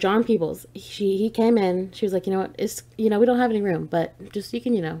 yeah. So John Peebles, he came in. She was like, you know what? It's we don't have any room, but just you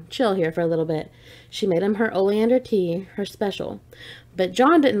can chill here for a little bit. She made him her oleander tea, her special, but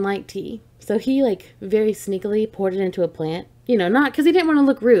John didn't like tea, so he like very sneakily poured it into a plant. Not because he didn't want to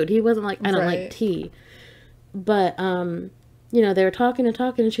look rude. He wasn't like I don't like tea, but they were talking and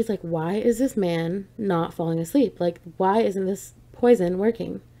talking, and she's like, why is this man not falling asleep? Like, why isn't this poison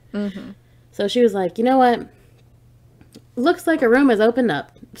working? Mm-hmm. So she was like, you know what? Looks like a room has opened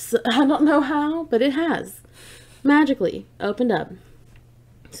up. So, I don't know how, but it has. Magically opened up.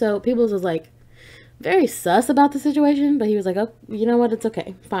 So Peebles was like very sus about the situation, but he was like, oh, you know what? It's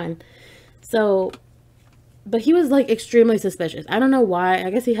okay. Fine. So, but he was like extremely suspicious. I don't know why. I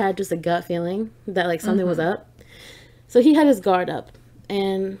guess he had just a gut feeling that like something was up. So he had his guard up,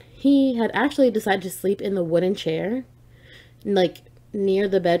 and he had actually decided to sleep in the wooden chair, like near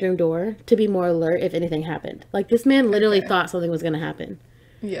the bedroom door, to be more alert if anything happened. Like, this man literally thought something was going to happen.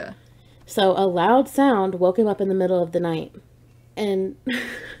 Yeah. So a loud sound woke him up in the middle of the night, and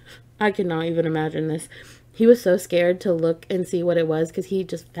I cannot even imagine this. He was so scared to look and see what it was, because he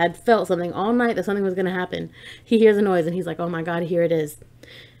just had felt something all night that something was going to happen. He hears a noise and he's like, oh my god, here it is.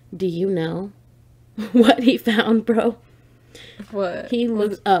 Do you know what he found, bro? What? He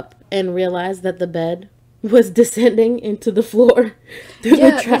looked up and realized that the bed was descending into the floor through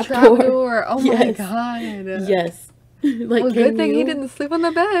the trap door. Oh my god. Yes. Like, well, good thing he didn't sleep on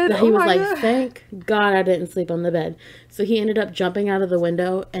the bed. He was like, thank God I didn't sleep on the bed. So he ended up jumping out of the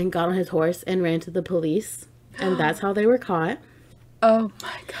window and got on his horse and ran to the police. And that's how they were caught. Oh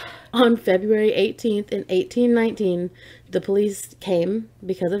my god. On February 18th in 1819, the police came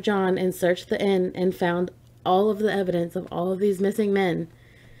because of John and searched the inn and found all of the evidence of all of these missing men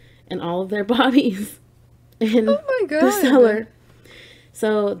and all of their bodies in the cellar.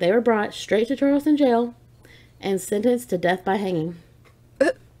 So they were brought straight to Charleston Jail and sentenced to death by hanging.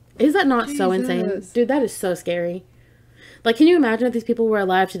 Is that not so insane? Dude, that is so scary. Like, can you imagine if these people were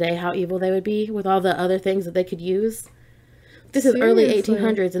alive today, how evil they would be with all the other things that they could use? This is early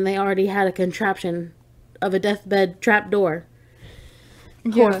 1800s, and they already had a contraption of a deathbed trap door.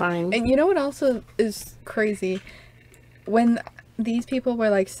 Horrifying. And you know what also is crazy? When these people were,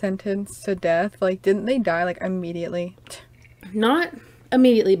 like, sentenced to death, like, didn't they die, like, immediately? Not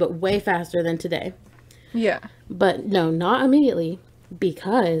immediately, but way faster than today. Yeah. But no, not immediately,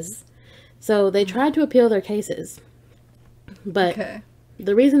 because so they tried to appeal their cases, but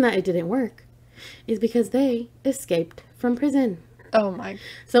the reason that it didn't work is because they escaped from prison. Oh my.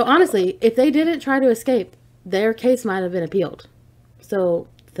 So honestly, if they didn't try to escape, their case might have been appealed. So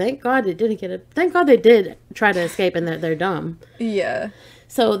thank God it didn't thank God they did try to escape, and they're dumb. Yeah.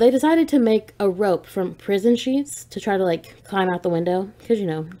 So they decided to make a rope from prison sheets to try to like climb out the window, because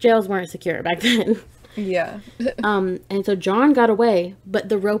jails weren't secure back then. Yeah. And so John got away, but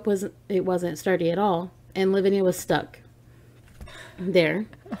the rope wasn't sturdy at all, and Lavinia was stuck there.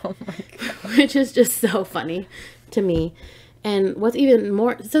 Oh my god. Which is just so funny to me. And what's even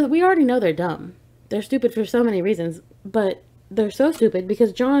more, so we already know they're dumb. They're stupid for so many reasons, but they're so stupid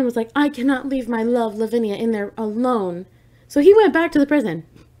because John was like, I cannot leave my love Lavinia in there alone. So he went back to the prison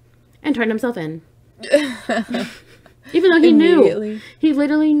and turned himself in. Even though he knew. He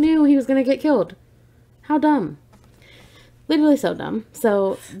literally knew he was going to get killed. How dumb. Literally so dumb.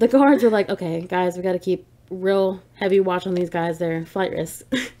 So the guards were like, okay, guys, we got to keep real heavy watch on these guys. They're flight risks.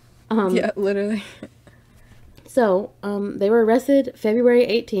 Yeah, literally. So they were arrested February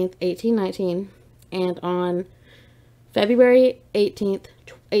 18th, 1819. And on February 18th,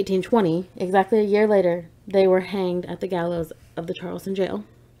 1820, exactly a year later, they were hanged at the gallows of the Charleston Jail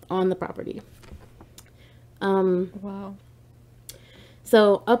on the property. Wow.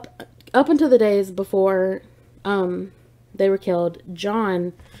 So up until the days before they were killed,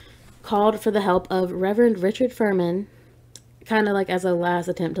 John called for the help of Reverend Richard Furman, kind of like as a last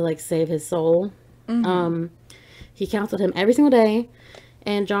attempt to like save his soul. Mm-hmm. He counseled him every single day,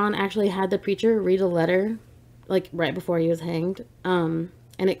 and John actually had the preacher read a letter like right before he was hanged, and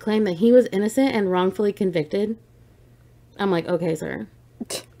it claimed that he was innocent and wrongfully convicted. I'm like, okay, sir.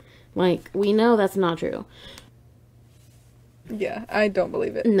 Like, we know that's not true. Yeah, I don't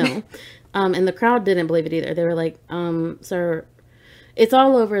believe it. No. And the crowd didn't believe it either. They were like, sir, it's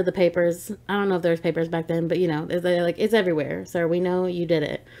all over the papers. I don't know if there's papers back then, but they're like, it's everywhere. Sir, we know you did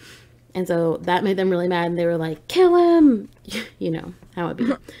it. And so that made them really mad, and they were like, kill him! You know how it be.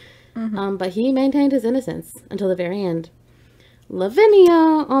 Mm-hmm. But he maintained his innocence until the very end. Lavinia,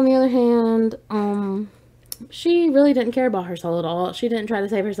 on the other hand, she really didn't care about her soul at all. She didn't try to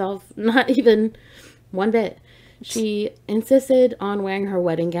save herself, not even one bit. She insisted on wearing her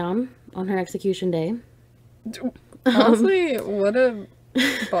wedding gown on her execution day. Honestly, what a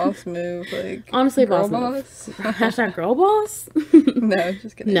boss move. Like, Honestly, girl boss move. Hashtag girl boss? No,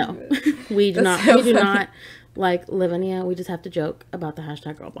 just kidding. No. We do not. so We do funny. not like Lavinia. We just have to joke about the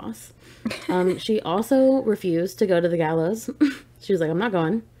hashtag girl boss. She also refused to go to the gallows. She was like, I'm not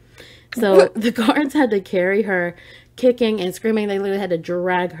going. So the guards had to carry her, kicking and screaming. They literally had to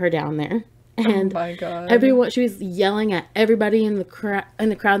drag her down there. And Oh my god. everyone, she was yelling at everybody in the crowd.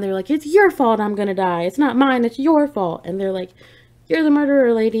 They were like, "It's your fault. I'm gonna die. It's not mine. It's your fault." And they're like, "You're the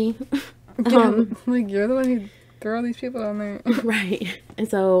murderer, lady." Like, you're the one who threw all these people down there. Right. And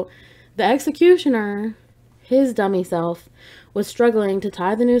so the executioner, his dummy self, was struggling to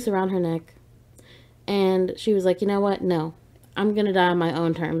tie the noose around her neck. And she was like, you know what? No, I'm going to die on my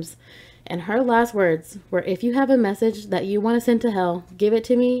own terms. And her last words were, if you have a message that you want to send to hell, give it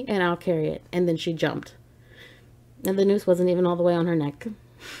to me and I'll carry it. And then she jumped. And the noose wasn't even all the way on her neck.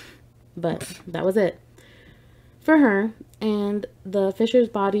 But that was it for her. And the Fishers'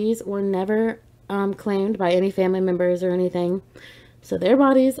 bodies were never claimed by any family members or anything. So their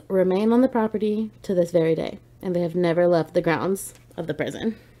bodies remain on the property to this very day. And they have never left the grounds of the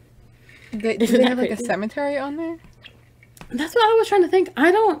prison. Do they Isn't have that like a crazy? cemetery on there? That's what I was trying to think.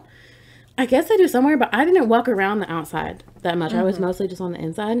 I guess they do somewhere, but I didn't walk around the outside that much. I was mostly just on the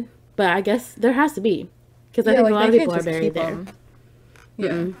inside. But I guess there has to be. Because I think a lot of people are buried there.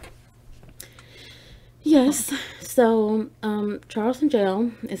 Yeah. Yes. So, Charleston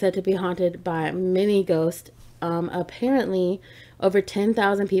Jail is said to be haunted by many ghosts. Apparently, over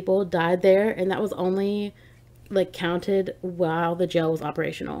 10,000 people died there, and that was only, like, counted while the jail was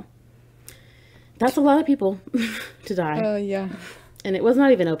operational. That's a lot of people to die. Yeah. And it was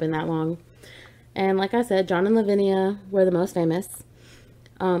not even open that long. And like I said, John and Lavinia were the most famous.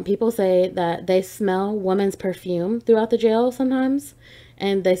 People say that they smell woman's perfume throughout the jail sometimes.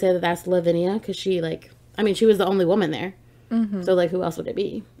 And they say that that's Lavinia because she, she was the only woman there. Mm-hmm. So, who else would it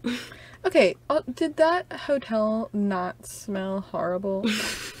be? Okay, did that hotel not smell horrible?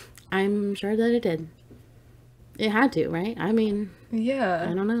 I'm sure that it did. It had to, right? Yeah.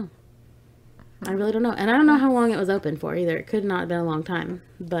 I don't know. I really don't know. And I don't know how long it was open for either. It could not have been a long time.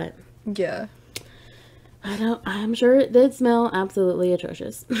 But yeah. I'm sure it did smell absolutely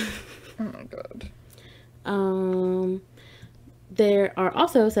atrocious. Oh my god. There are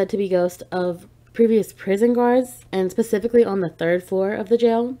also said to be ghosts of previous prison guards, and specifically on the 3rd floor of the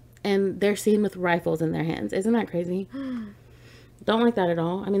jail, and they're seen with rifles in their hands. Isn't that crazy? Don't like that at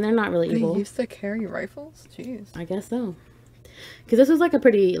all. They're not really evil. They used to carry rifles? Jeez. I guess so. Because this was a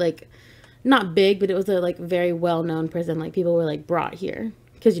pretty, not big, but it was a, very well-known prison. People were, brought here.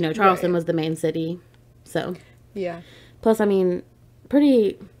 Because, Charleston was the main city. So. Yeah. Plus,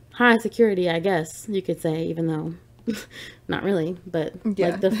 pretty high security, I guess, you could say, even though not really. But,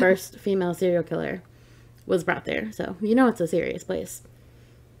 yeah. The first female serial killer was brought there. So, it's a serious place.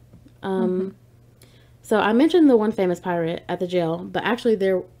 So, I mentioned the one famous pirate at the jail, but actually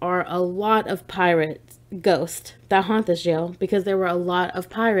there are a lot of pirate ghosts that haunt this jail because there were a lot of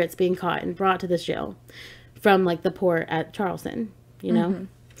pirates being caught and brought to this jail from, the port at Charleston,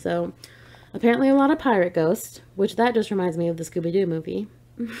 So, apparently a lot of pirate ghosts, which that just reminds me of the Scooby-Doo movie.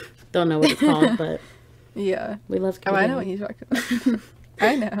 Don't know what it's called, but yeah, we love Scooby-Doo. Oh, I know what you're talking about.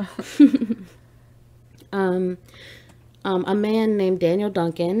 I know. A man named Daniel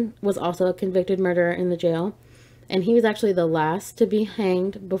Duncan was also a convicted murderer in the jail, and he was actually the last to be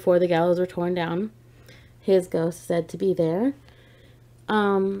hanged before the gallows were torn down. His ghost said to be there.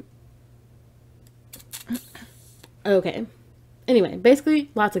 Okay. Anyway, basically,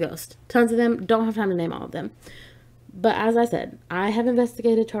 lots of ghosts. Tons of them. Don't have time to name all of them. But as I said, I have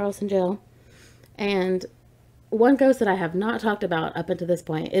investigated Charleston Jail, and one ghost that I have not talked about up until this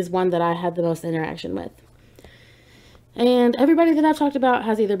point is one that I had the most interaction with. And everybody that I've talked about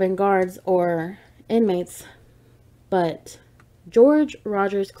has either been guards or inmates, but George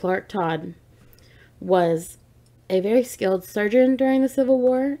Rogers Clark Todd was a very skilled surgeon during the Civil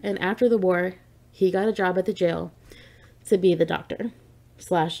War, and after the war, he got a job at the jail to be the doctor /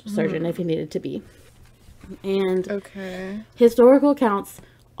 surgeon if he needed to be. And historical accounts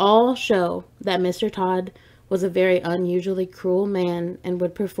all show that Mr. Todd was a very unusually cruel man and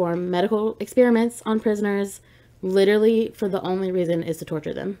would perform medical experiments on prisoners literally for the only reason is to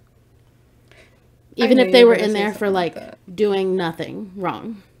torture them. Even if they were in there for doing nothing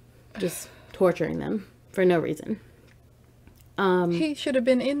wrong. Just torturing them for no reason. He should have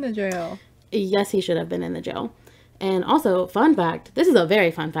been in the jail. Yes, he should have been in the jail. And also, fun fact, this is a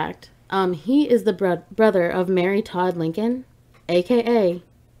very fun fact. He is the brother of Mary Todd Lincoln, aka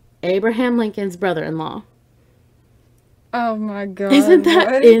Abraham Lincoln's brother-in-law. Oh my god. Isn't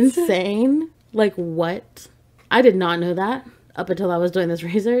that insane? What? I did not know that up until I was doing this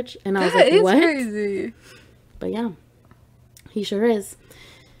research. And I was That like, is what? crazy. But yeah, he sure is.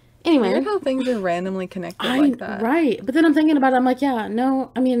 Anyway. Weird how things are randomly connected like that. Right. But then I'm thinking about it. I'm like, yeah, no.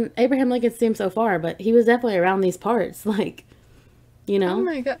 I mean, Abraham Lincoln seems so far, but he was definitely around these parts. Like, you know? Oh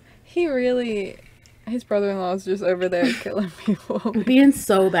my god. He really... His brother-in-law is just over there killing people. Being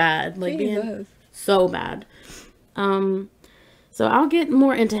so bad. Like, Jesus. being so bad. So I'll get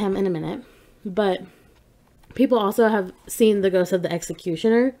more into him in a minute. But people also have seen the ghost of the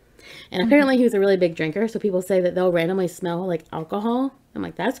executioner. And apparently he was a really big drinker. So people say that they'll randomly smell, like, alcohol. I'm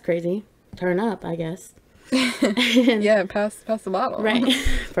like, that's crazy. Turn up, I guess. And, yeah, pass the bottle. Right.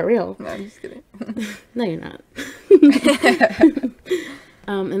 For real. No, I'm just kidding. No, you're not.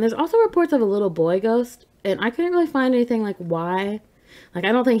 And there's also reports of a little boy ghost. And I couldn't really find anything like why. Like,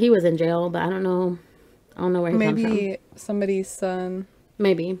 I don't think he was in jail, but I don't know where he comes from. Maybe somebody's son.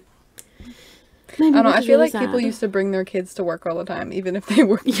 Maybe. I don't know. I feel like people used to bring their kids to work all the time, even if they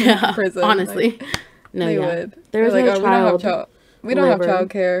worked in prison. Honestly. Like, No, they yeah. would. There's like, no child. We don't have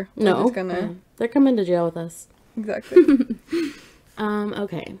childcare. No. Just gonna... They're coming to jail with us. Exactly.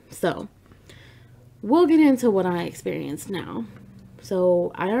 Okay. So, we'll get into what I experienced now.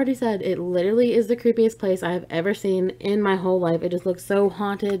 So, I already said it literally is the creepiest place I have ever seen in my whole life. It just looks so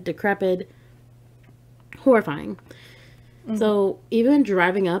haunted, decrepit, horrifying. So, even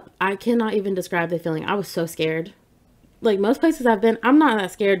driving up, I cannot even describe the feeling. I was so scared. Like, most places I've been, I'm not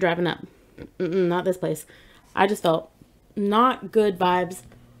that scared driving up. Not this place. I just felt not good vibes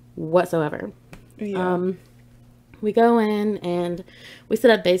whatsoever. Yeah. We go in and we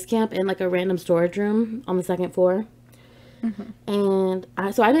set up base camp in like a random storage room on the second floor. And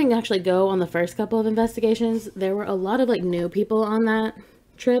so I didn't actually go on the first couple of investigations. There were a lot of like new people on that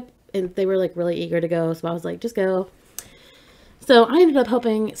trip and they were like really eager to go. So I was like, just go. So I ended up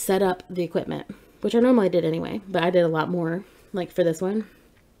helping set up the equipment, which I normally did anyway, but I did a lot more like for this one.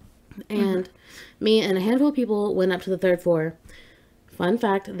 And me and a handful of people went up to the third floor. Fun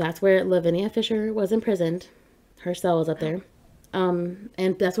fact, that's where Lavinia Fisher was imprisoned. Her cell was up there. And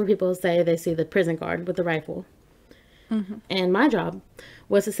that's where people say they see the prison guard with the rifle. And my job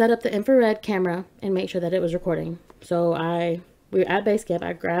was to set up the infrared camera and make sure that it was recording. So we were at base camp.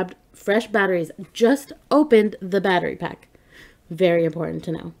 I grabbed fresh batteries, just opened the battery pack. Very important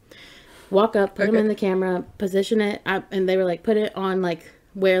to know. Walk up, put them in the camera, position it, and they were like, put it on like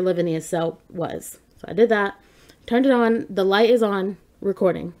where Lavinia's cell was. So I did that, turned it on, the light is on,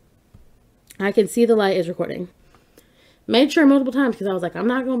 recording. I can see the light is recording. Made sure multiple times because I was like, I'm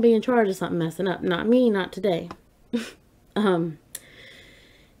not going to be in charge of something messing up. Not me, not today.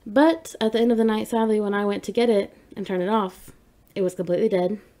 But at the end of the night, sadly, when I went to get it and turn it off, it was completely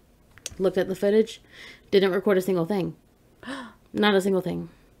dead. Looked at the footage, didn't record a single thing. Not a single thing.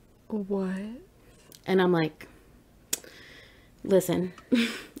 What? And I'm like, listen,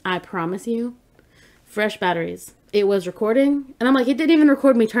 I promise you, fresh batteries. It was recording. And I'm like, it didn't even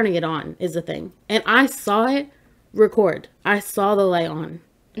record me turning it on is the thing. And I saw it record. I saw the light on.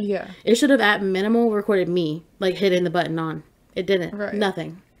 Yeah. It should have at minimal recorded me, like hitting the button on. It didn't. Right.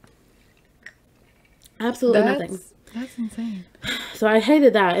 Nothing. Absolutely nothing. That's insane. So I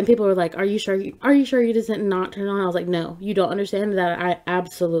hated that. And people were like, are you sure you just did not turn it on? I was like, no, you don't understand that I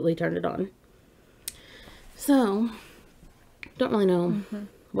absolutely turned it on. So, don't really know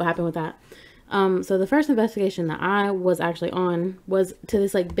what happened with that. So the first investigation that I was actually on was to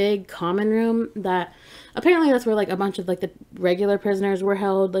this like big common room that apparently that's where like a bunch of like the regular prisoners were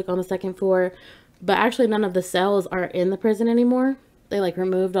held like on the second floor, but actually none of the cells are in the prison anymore. They like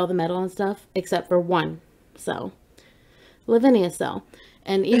removed all the metal and stuff except for one cell, Lavinia's cell.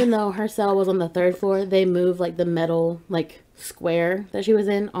 And even though her cell was on the third floor, they moved like the metal like square that she was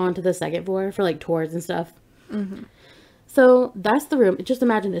in onto the second floor for like tours and stuff. So that's the room. Just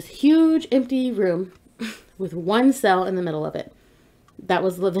imagine this huge empty room with one cell in the middle of it. That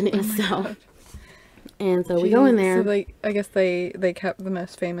was Lavinia's cell. God. And so we go in there. So like, I guess they kept the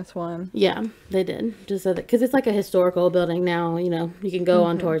most famous one. Yeah, they did. Just so that, because it's like a historical building now, you know, you can go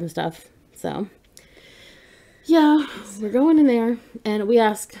on tours and stuff. So yeah, we're going in there and we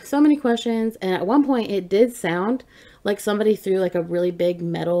ask so many questions. And at one point it did sound like somebody threw like a really big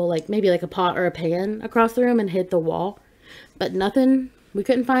metal, like maybe like a pot or a pan across the room and hit the wall. But nothing, we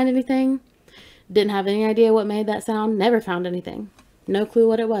couldn't find anything. Didn't have any idea what made that sound. Never found anything. No clue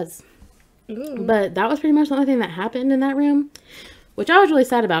what it was. Ooh. But that was pretty much the only thing that happened in that room. Which I was really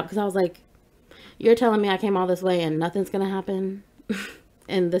sad about because I was like, you're telling me I came all this way and nothing's going to happen?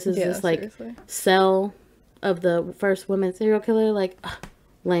 And this is just like seriously. Cell of the first woman serial killer. Like,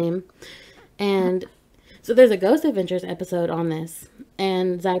 lame. And so there's a Ghost Adventures episode on this.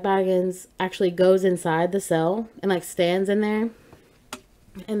 and Zach Baggins actually goes inside the cell and like stands in there,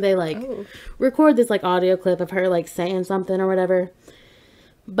 and they like record this like audio clip of her like saying something or whatever.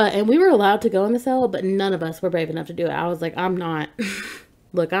 And we were allowed to go in the cell, but none of us were brave enough to do it. I was like, I'm not.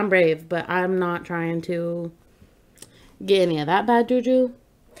 Look, I'm brave, but I'm not trying to get any of that bad juju.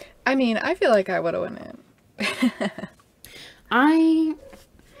 I mean, I feel like I would have went in. I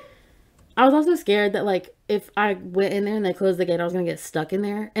was also scared that, like, if I went in there and they closed the gate, I was going to get stuck in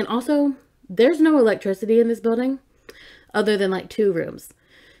there. And also, there's no electricity in this building other than, like, 2 rooms.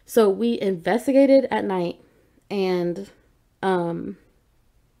 So we investigated at night, and,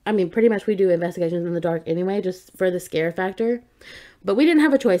 I mean, pretty much we do investigations in the dark anyway, just for the scare factor. But we didn't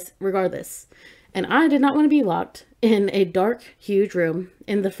have a choice regardless. And I did not want to be locked in a dark, huge room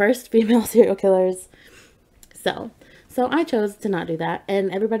in the first female serial killer's cell. So I chose to not do that.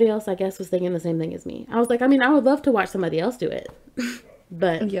 And everybody else, I guess, was thinking the same thing as me. I was like, I mean, I would love to watch somebody else do it.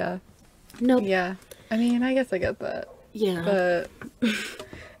 But yeah. Nope. Yeah. I mean, I guess I get that. Yeah. But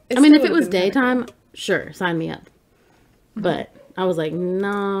I mean, if it was daytime, sure, sign me up. But I was like,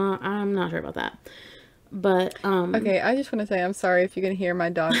 nah, I'm not sure about that. But okay, I just want to say I'm sorry if you can hear my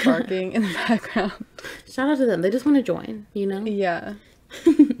dog barking in the background. Shout out to them. They just want to join, you know? Yeah.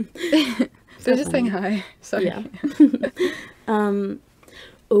 They're just saying hi. Sorry. Yeah. Oh,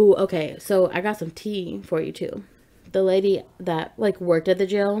 okay. So I got some tea for you too. The lady that like worked at the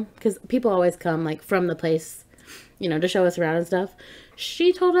jail, because people always come like from the place, you know, to show us around and stuff.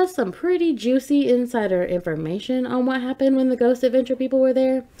 She told us some pretty juicy insider information on what happened when the Ghost Adventure people were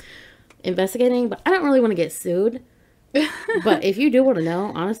there investigating. But I don't really want to get sued. But if you do want to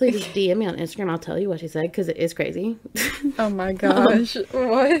know, honestly, just DM me on Instagram. I'll tell you what she said, because it is crazy. Oh my gosh.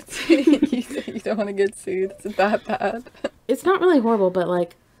 What? You say you don't want to get sued? It's that bad? It's not really horrible, but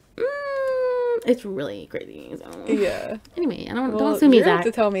like, it's really crazy. So. Yeah. Anyway, don't sue me, Zach. You have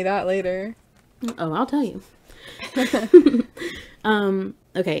to tell me that later. Oh, I'll tell you.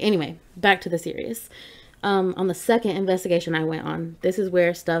 Okay, anyway, back to the serious. On the second investigation I went on, this is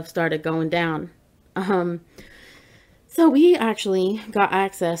where stuff started going down. So we actually got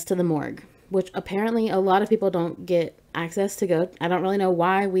access to the morgue, which apparently a lot of people don't get access to go. I don't really know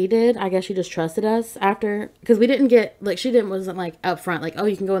why we did. I guess she just trusted us after, because we didn't get, like, wasn't like up front, like, oh,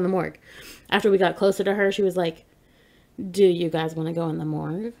 you can go in the morgue. After we got closer to her, she was like, do you guys want to go in the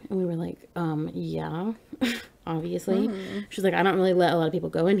morgue? And we were like, yeah, obviously. She's like, I don't really let a lot of people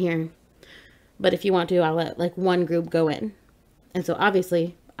go in here, but if you want to, I'll let like one group go in. And so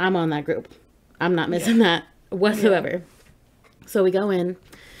obviously I'm on that group. I'm not missing that whatsoever. Yeah. So we go in,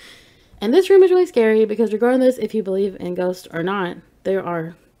 and this room is really scary because regardless if you believe in ghosts or not, there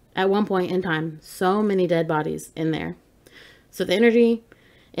are at one point in time so many dead bodies in there. So the energy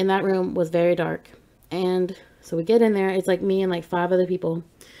in that room was very dark. And so we get in there, it's like me and like 5 other people.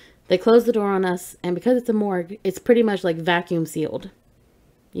 They close the door on us, and because it's a morgue, it's pretty much like vacuum sealed,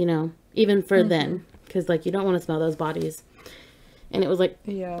 you know, even for then, because like you don't want to smell those bodies. And it was like,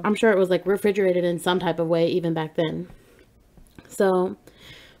 I'm sure it was like refrigerated in some type of way even back then. So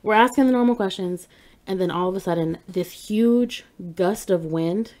we're asking the normal questions, and then all of a sudden this huge gust of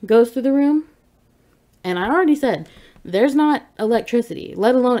wind goes through the room. And I already said, there's not electricity,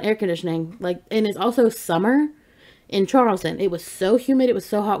 let alone air conditioning. Like, and it's also summer in Charleston. It was so humid, it was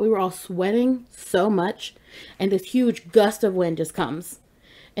so hot, we were all sweating so much, and this huge gust of wind just comes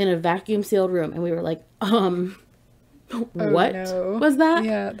in a vacuum sealed room, and we were like, what was that?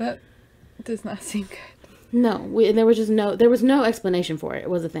 Yeah, that does not seem good. No, and there was no explanation for it. It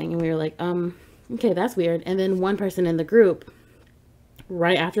was a thing, and we were like, okay, that's weird. And then one person in the group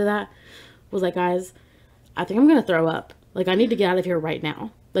right after that was like, guys, I think I'm gonna throw up. Like, I need to get out of here right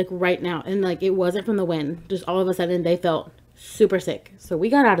now. Like, right now. And like, it wasn't from the wind. Just all of a sudden they felt super sick. So we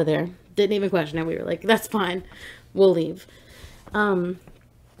got out of there. Didn't even question it. We were like, that's fine. We'll leave. So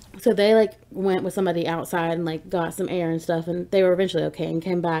they like went with somebody outside and like got some air and stuff, and they were eventually okay and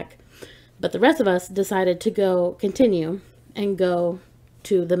came back. But the rest of us decided to continue and go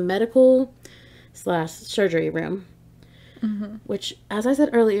to the medical/surgery room, which, as I said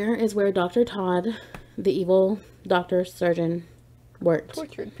earlier, is where Dr. Todd, the evil doctor surgeon, worked.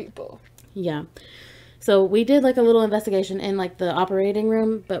 Tortured people. Yeah. So we did like a little investigation in like the operating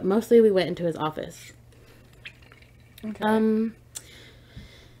room, but mostly we went into his office. Okay.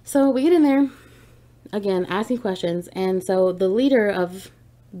 So we get in there, again, asking questions. And so the leader of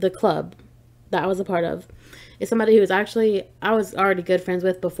the club that I was a part of is somebody who I was already good friends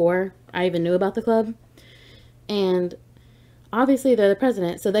with before I even knew about the club. And obviously they're the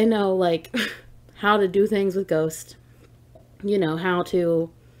president, so they know like how to do things with ghosts, you know, how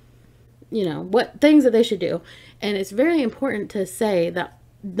to you know, what things that they should do. And it's very important to say that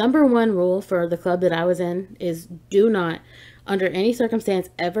number one rule for the club that I was in is do not, under any circumstance,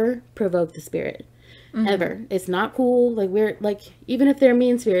 ever provoke the spirit. Ever. It's not cool. Like, we're like, even if they're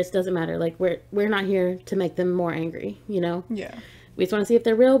mean spirits, doesn't matter. Like, we're not here to make them more angry, you know? Yeah. We just want to see if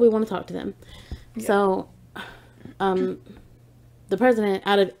they're real. We want to talk to them. Yeah. So, the president,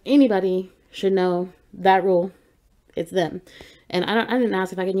 out of anybody, should know that rule. It's them. And I didn't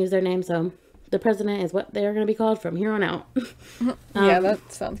ask if I can use their name, so the president is what they're going to be called from here on out. Yeah,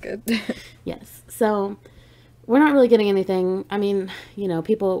 that sounds good. Yes. So, we're not really getting anything. I mean, you know,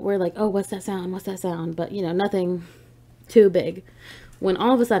 people were like, oh, what's that sound? What's that sound? But, you know, nothing too big. When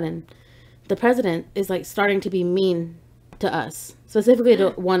all of a sudden, the president is, like, starting to be mean to us. Specifically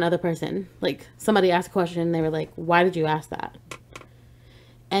to one other person. Like, somebody asked a question, and they were like, why did you ask that?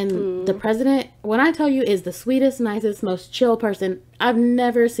 And the president, when I tell you, is the sweetest, nicest, most chill person. I've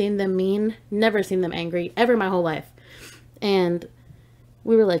never seen them mean, never seen them angry, ever in my whole life. And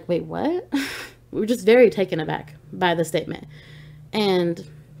we were like, wait, what? We were just very taken aback by the statement. And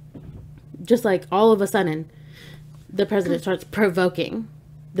just like all of a sudden, the president starts provoking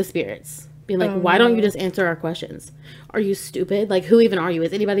the spirits. Being like, why don't you just answer our questions? Are you stupid? Like, who even are you?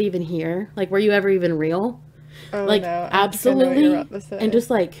 Is anybody even here? Like, were you ever even real? Oh, like, no. absolutely. And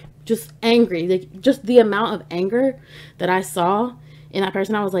just angry. Like, just the amount of anger that I saw in that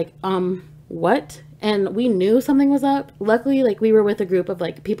person, I was like, what? And we knew something was up. Luckily, like, we were with a group of,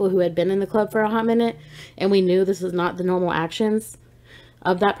 like, people who had been in the club for a hot minute. And we knew this was not the normal actions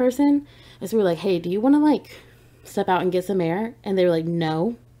of that person. And so we were like, hey, do you want to, like, step out and get some air? And they were like,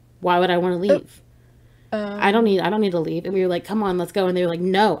 no. Why would I want to leave? I don't need to leave. And we were like, come on, let's go. And they were like,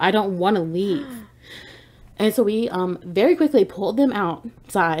 no, I don't want to leave. And so we very quickly pulled them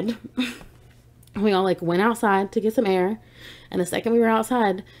outside. We all, like, went outside to get some air. And the second we were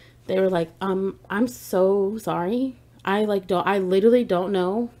outside, they were like, I'm so sorry. I literally don't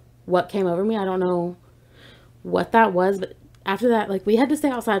know what came over me. I don't know what that was. But after that, like, we had to stay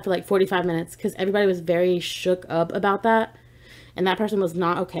outside for like 45 minutes because everybody was very shook up about that. And that person was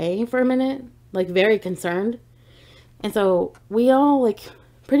not okay for a minute, like, very concerned. And so we all, like,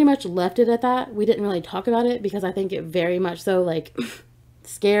 pretty much left it at that. We didn't really talk about it because I think it very much so, like,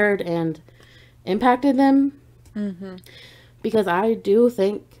 scared and impacted them. Mm-hmm. Because I do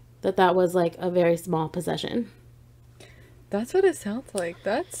think that was, like, a very small possession. That's what it sounds like.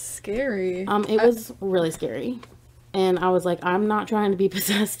 That's scary. It was really scary. And I was like, I'm not trying to be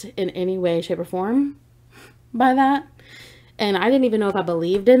possessed in any way, shape, or form by that. And I didn't even know if I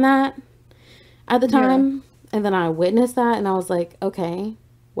believed in that at the time. Yeah. And then I witnessed that, and I was like, okay,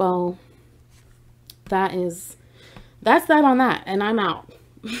 well, that's that on that, and I'm out.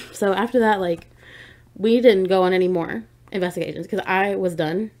 So after that, like, we didn't go on any more investigations because I was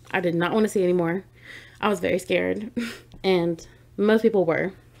done. I did not want to see anymore. I was very scared, and most people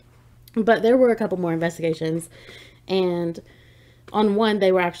were. But there were a couple more investigations, and on one,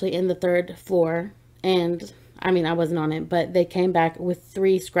 they were actually in the 3rd floor, and I mean, I wasn't on it, but they came back with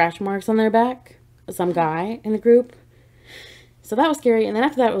 3 scratch marks on their back. Some guy in the group. So that was scary. And then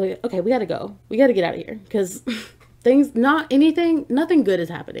after that, we're like, okay, we got to go. We got to get out of here. Because nothing good is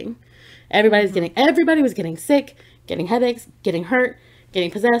happening. Everybody was getting sick, getting headaches, getting hurt, getting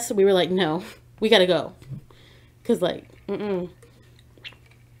possessed. We were like, no, we got to go. Because, like, And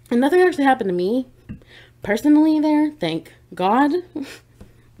nothing actually happened to me personally there, thank God.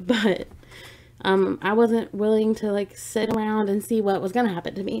 But I wasn't willing to, like, sit around and see what was going to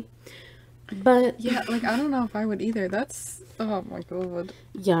happen to me. But yeah, like, I don't know if I would either. That's, oh my God.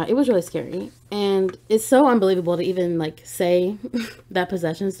 Yeah, it was really scary. And it's so unbelievable to even, like, say that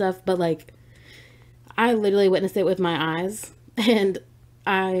possession stuff. But, like, I literally witnessed it with my eyes. And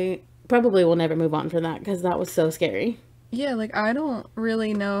I probably will never move on from that because that was so scary. Yeah, like, I don't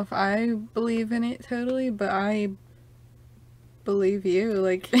really know if I believe in it totally, but I believe you.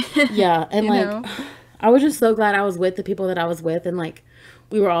 Like, yeah, and, like, I was just so glad I was with the people that I was with. And, like,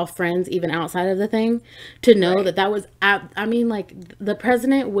 we were all friends even outside of the thing to know that was, I mean, like, the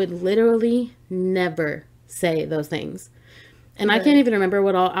president would literally never say those things. And I can't even remember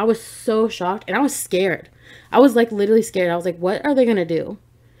I was so shocked and I was scared. I was, like, literally scared. I was like, what are they going to do?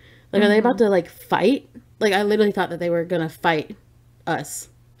 Like, are they about to, like, fight? Like, I literally thought that they were going to fight us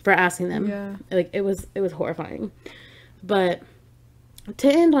for asking them. Yeah. Like, it was horrifying. But to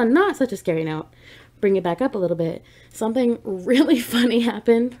end on not such a scary note, bring it back up a little bit, something really funny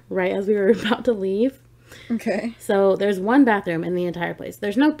happened right as we were about to leave. Okay. So there's one bathroom in the entire place.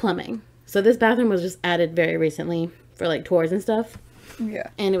 There's no plumbing. So this bathroom was just added very recently for, like, tours and stuff. Yeah.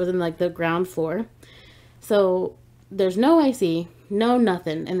 And it was in, like, the ground floor. So there's no AC, no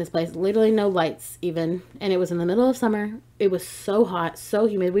nothing in this place. Literally no lights even. And it was in the middle of summer. It was so hot, so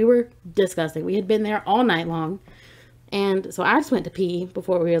humid. We were disgusting. We had been there all night long. And so I just went to pee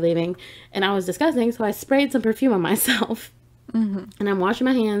before we were leaving. And I was disgusting, so I sprayed some perfume on myself. And I'm washing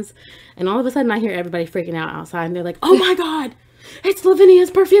my hands. And all of a sudden I hear everybody freaking out outside. And they're like, oh my God, it's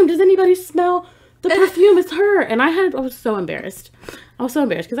Lavinia's perfume. Does anybody smell the perfume? It's her. And I was so embarrassed. I was so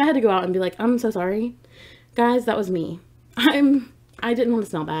embarrassed because I had to go out and be like, I'm so sorry. Guys, that was me. I didn't want to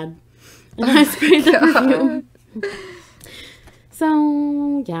smell bad. And I sprayed the perfume.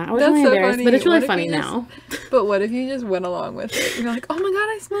 So, yeah, I was really embarrassed, funny. but it's really funny now. But what if you just went along with it? You're like, oh my God,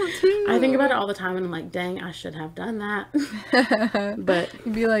 I smell it too. I think about it all the time, and I'm like, dang, I should have done that. But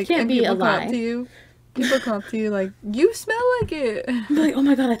you'd be like, can't be a lie. People come to you like, you smell like it. Be like, oh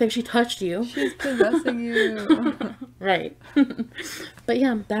my God, I think she touched you. She's possessing you. Right. But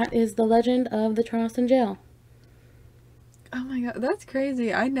yeah, that is the legend of the Charleston Jail. Oh my God, that's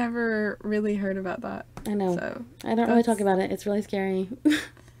crazy. I never really heard about that. I know. So I don't really talk about it. It's really scary.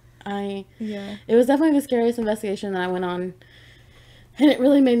 Yeah. It was definitely the scariest investigation that I went on. And it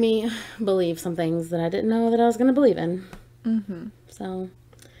really made me believe some things that I didn't know that I was going to believe in. So,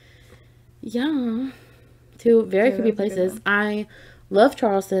 yeah. Two very creepy places. I love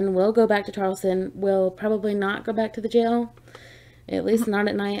Charleston. Will go back to Charleston. Will probably not go back to the jail. At least not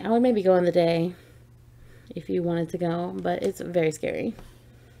at night. I would maybe go in the day if you wanted to go, but it's very scary.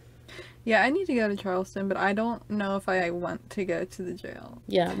 Yeah, I need to go to Charleston, but I don't know if I want to go to the jail.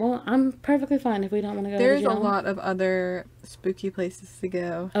 Yeah, well, I'm perfectly fine if we don't want to go to the There's jail. a lot of other spooky places to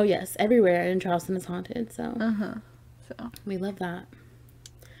go. Oh, yes. Everywhere in Charleston is haunted, so. So. We love that.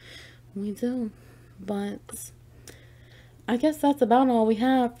 We do. But I guess that's about all we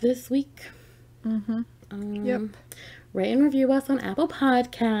have this week. Yep. Rate and review us on Apple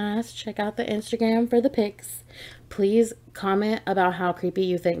Podcasts. Check out the Instagram for the pics. Please comment about how creepy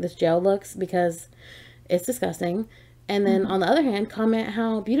you think this jail looks, because it's disgusting. And then on the other hand, comment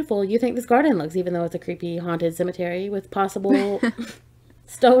how beautiful you think this garden looks, even though it's a creepy haunted cemetery with possible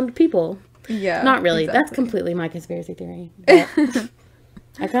stoned people. Yeah. Not really. Exactly. That's completely my conspiracy theory. But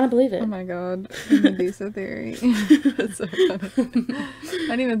I kind of believe it. Oh my God. Medusa theory. That's so funny.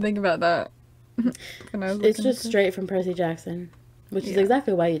 I didn't even think about that. It's just straight from Percy Jackson, which is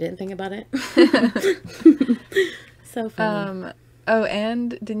exactly why you didn't think about it. So funny. Oh,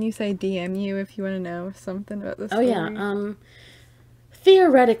 and didn't you say DM you if you want to know something about this story? Oh yeah.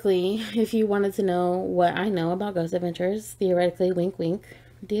 Theoretically, if you wanted to know what I know about ghost adventures, theoretically, wink wink,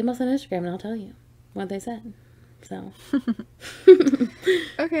 DM us on Instagram and I'll tell you what they said. So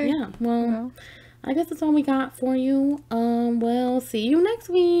okay. Yeah, well, I guess that's all we got for you. We'll see you next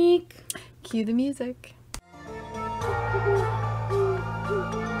week. Cue the music.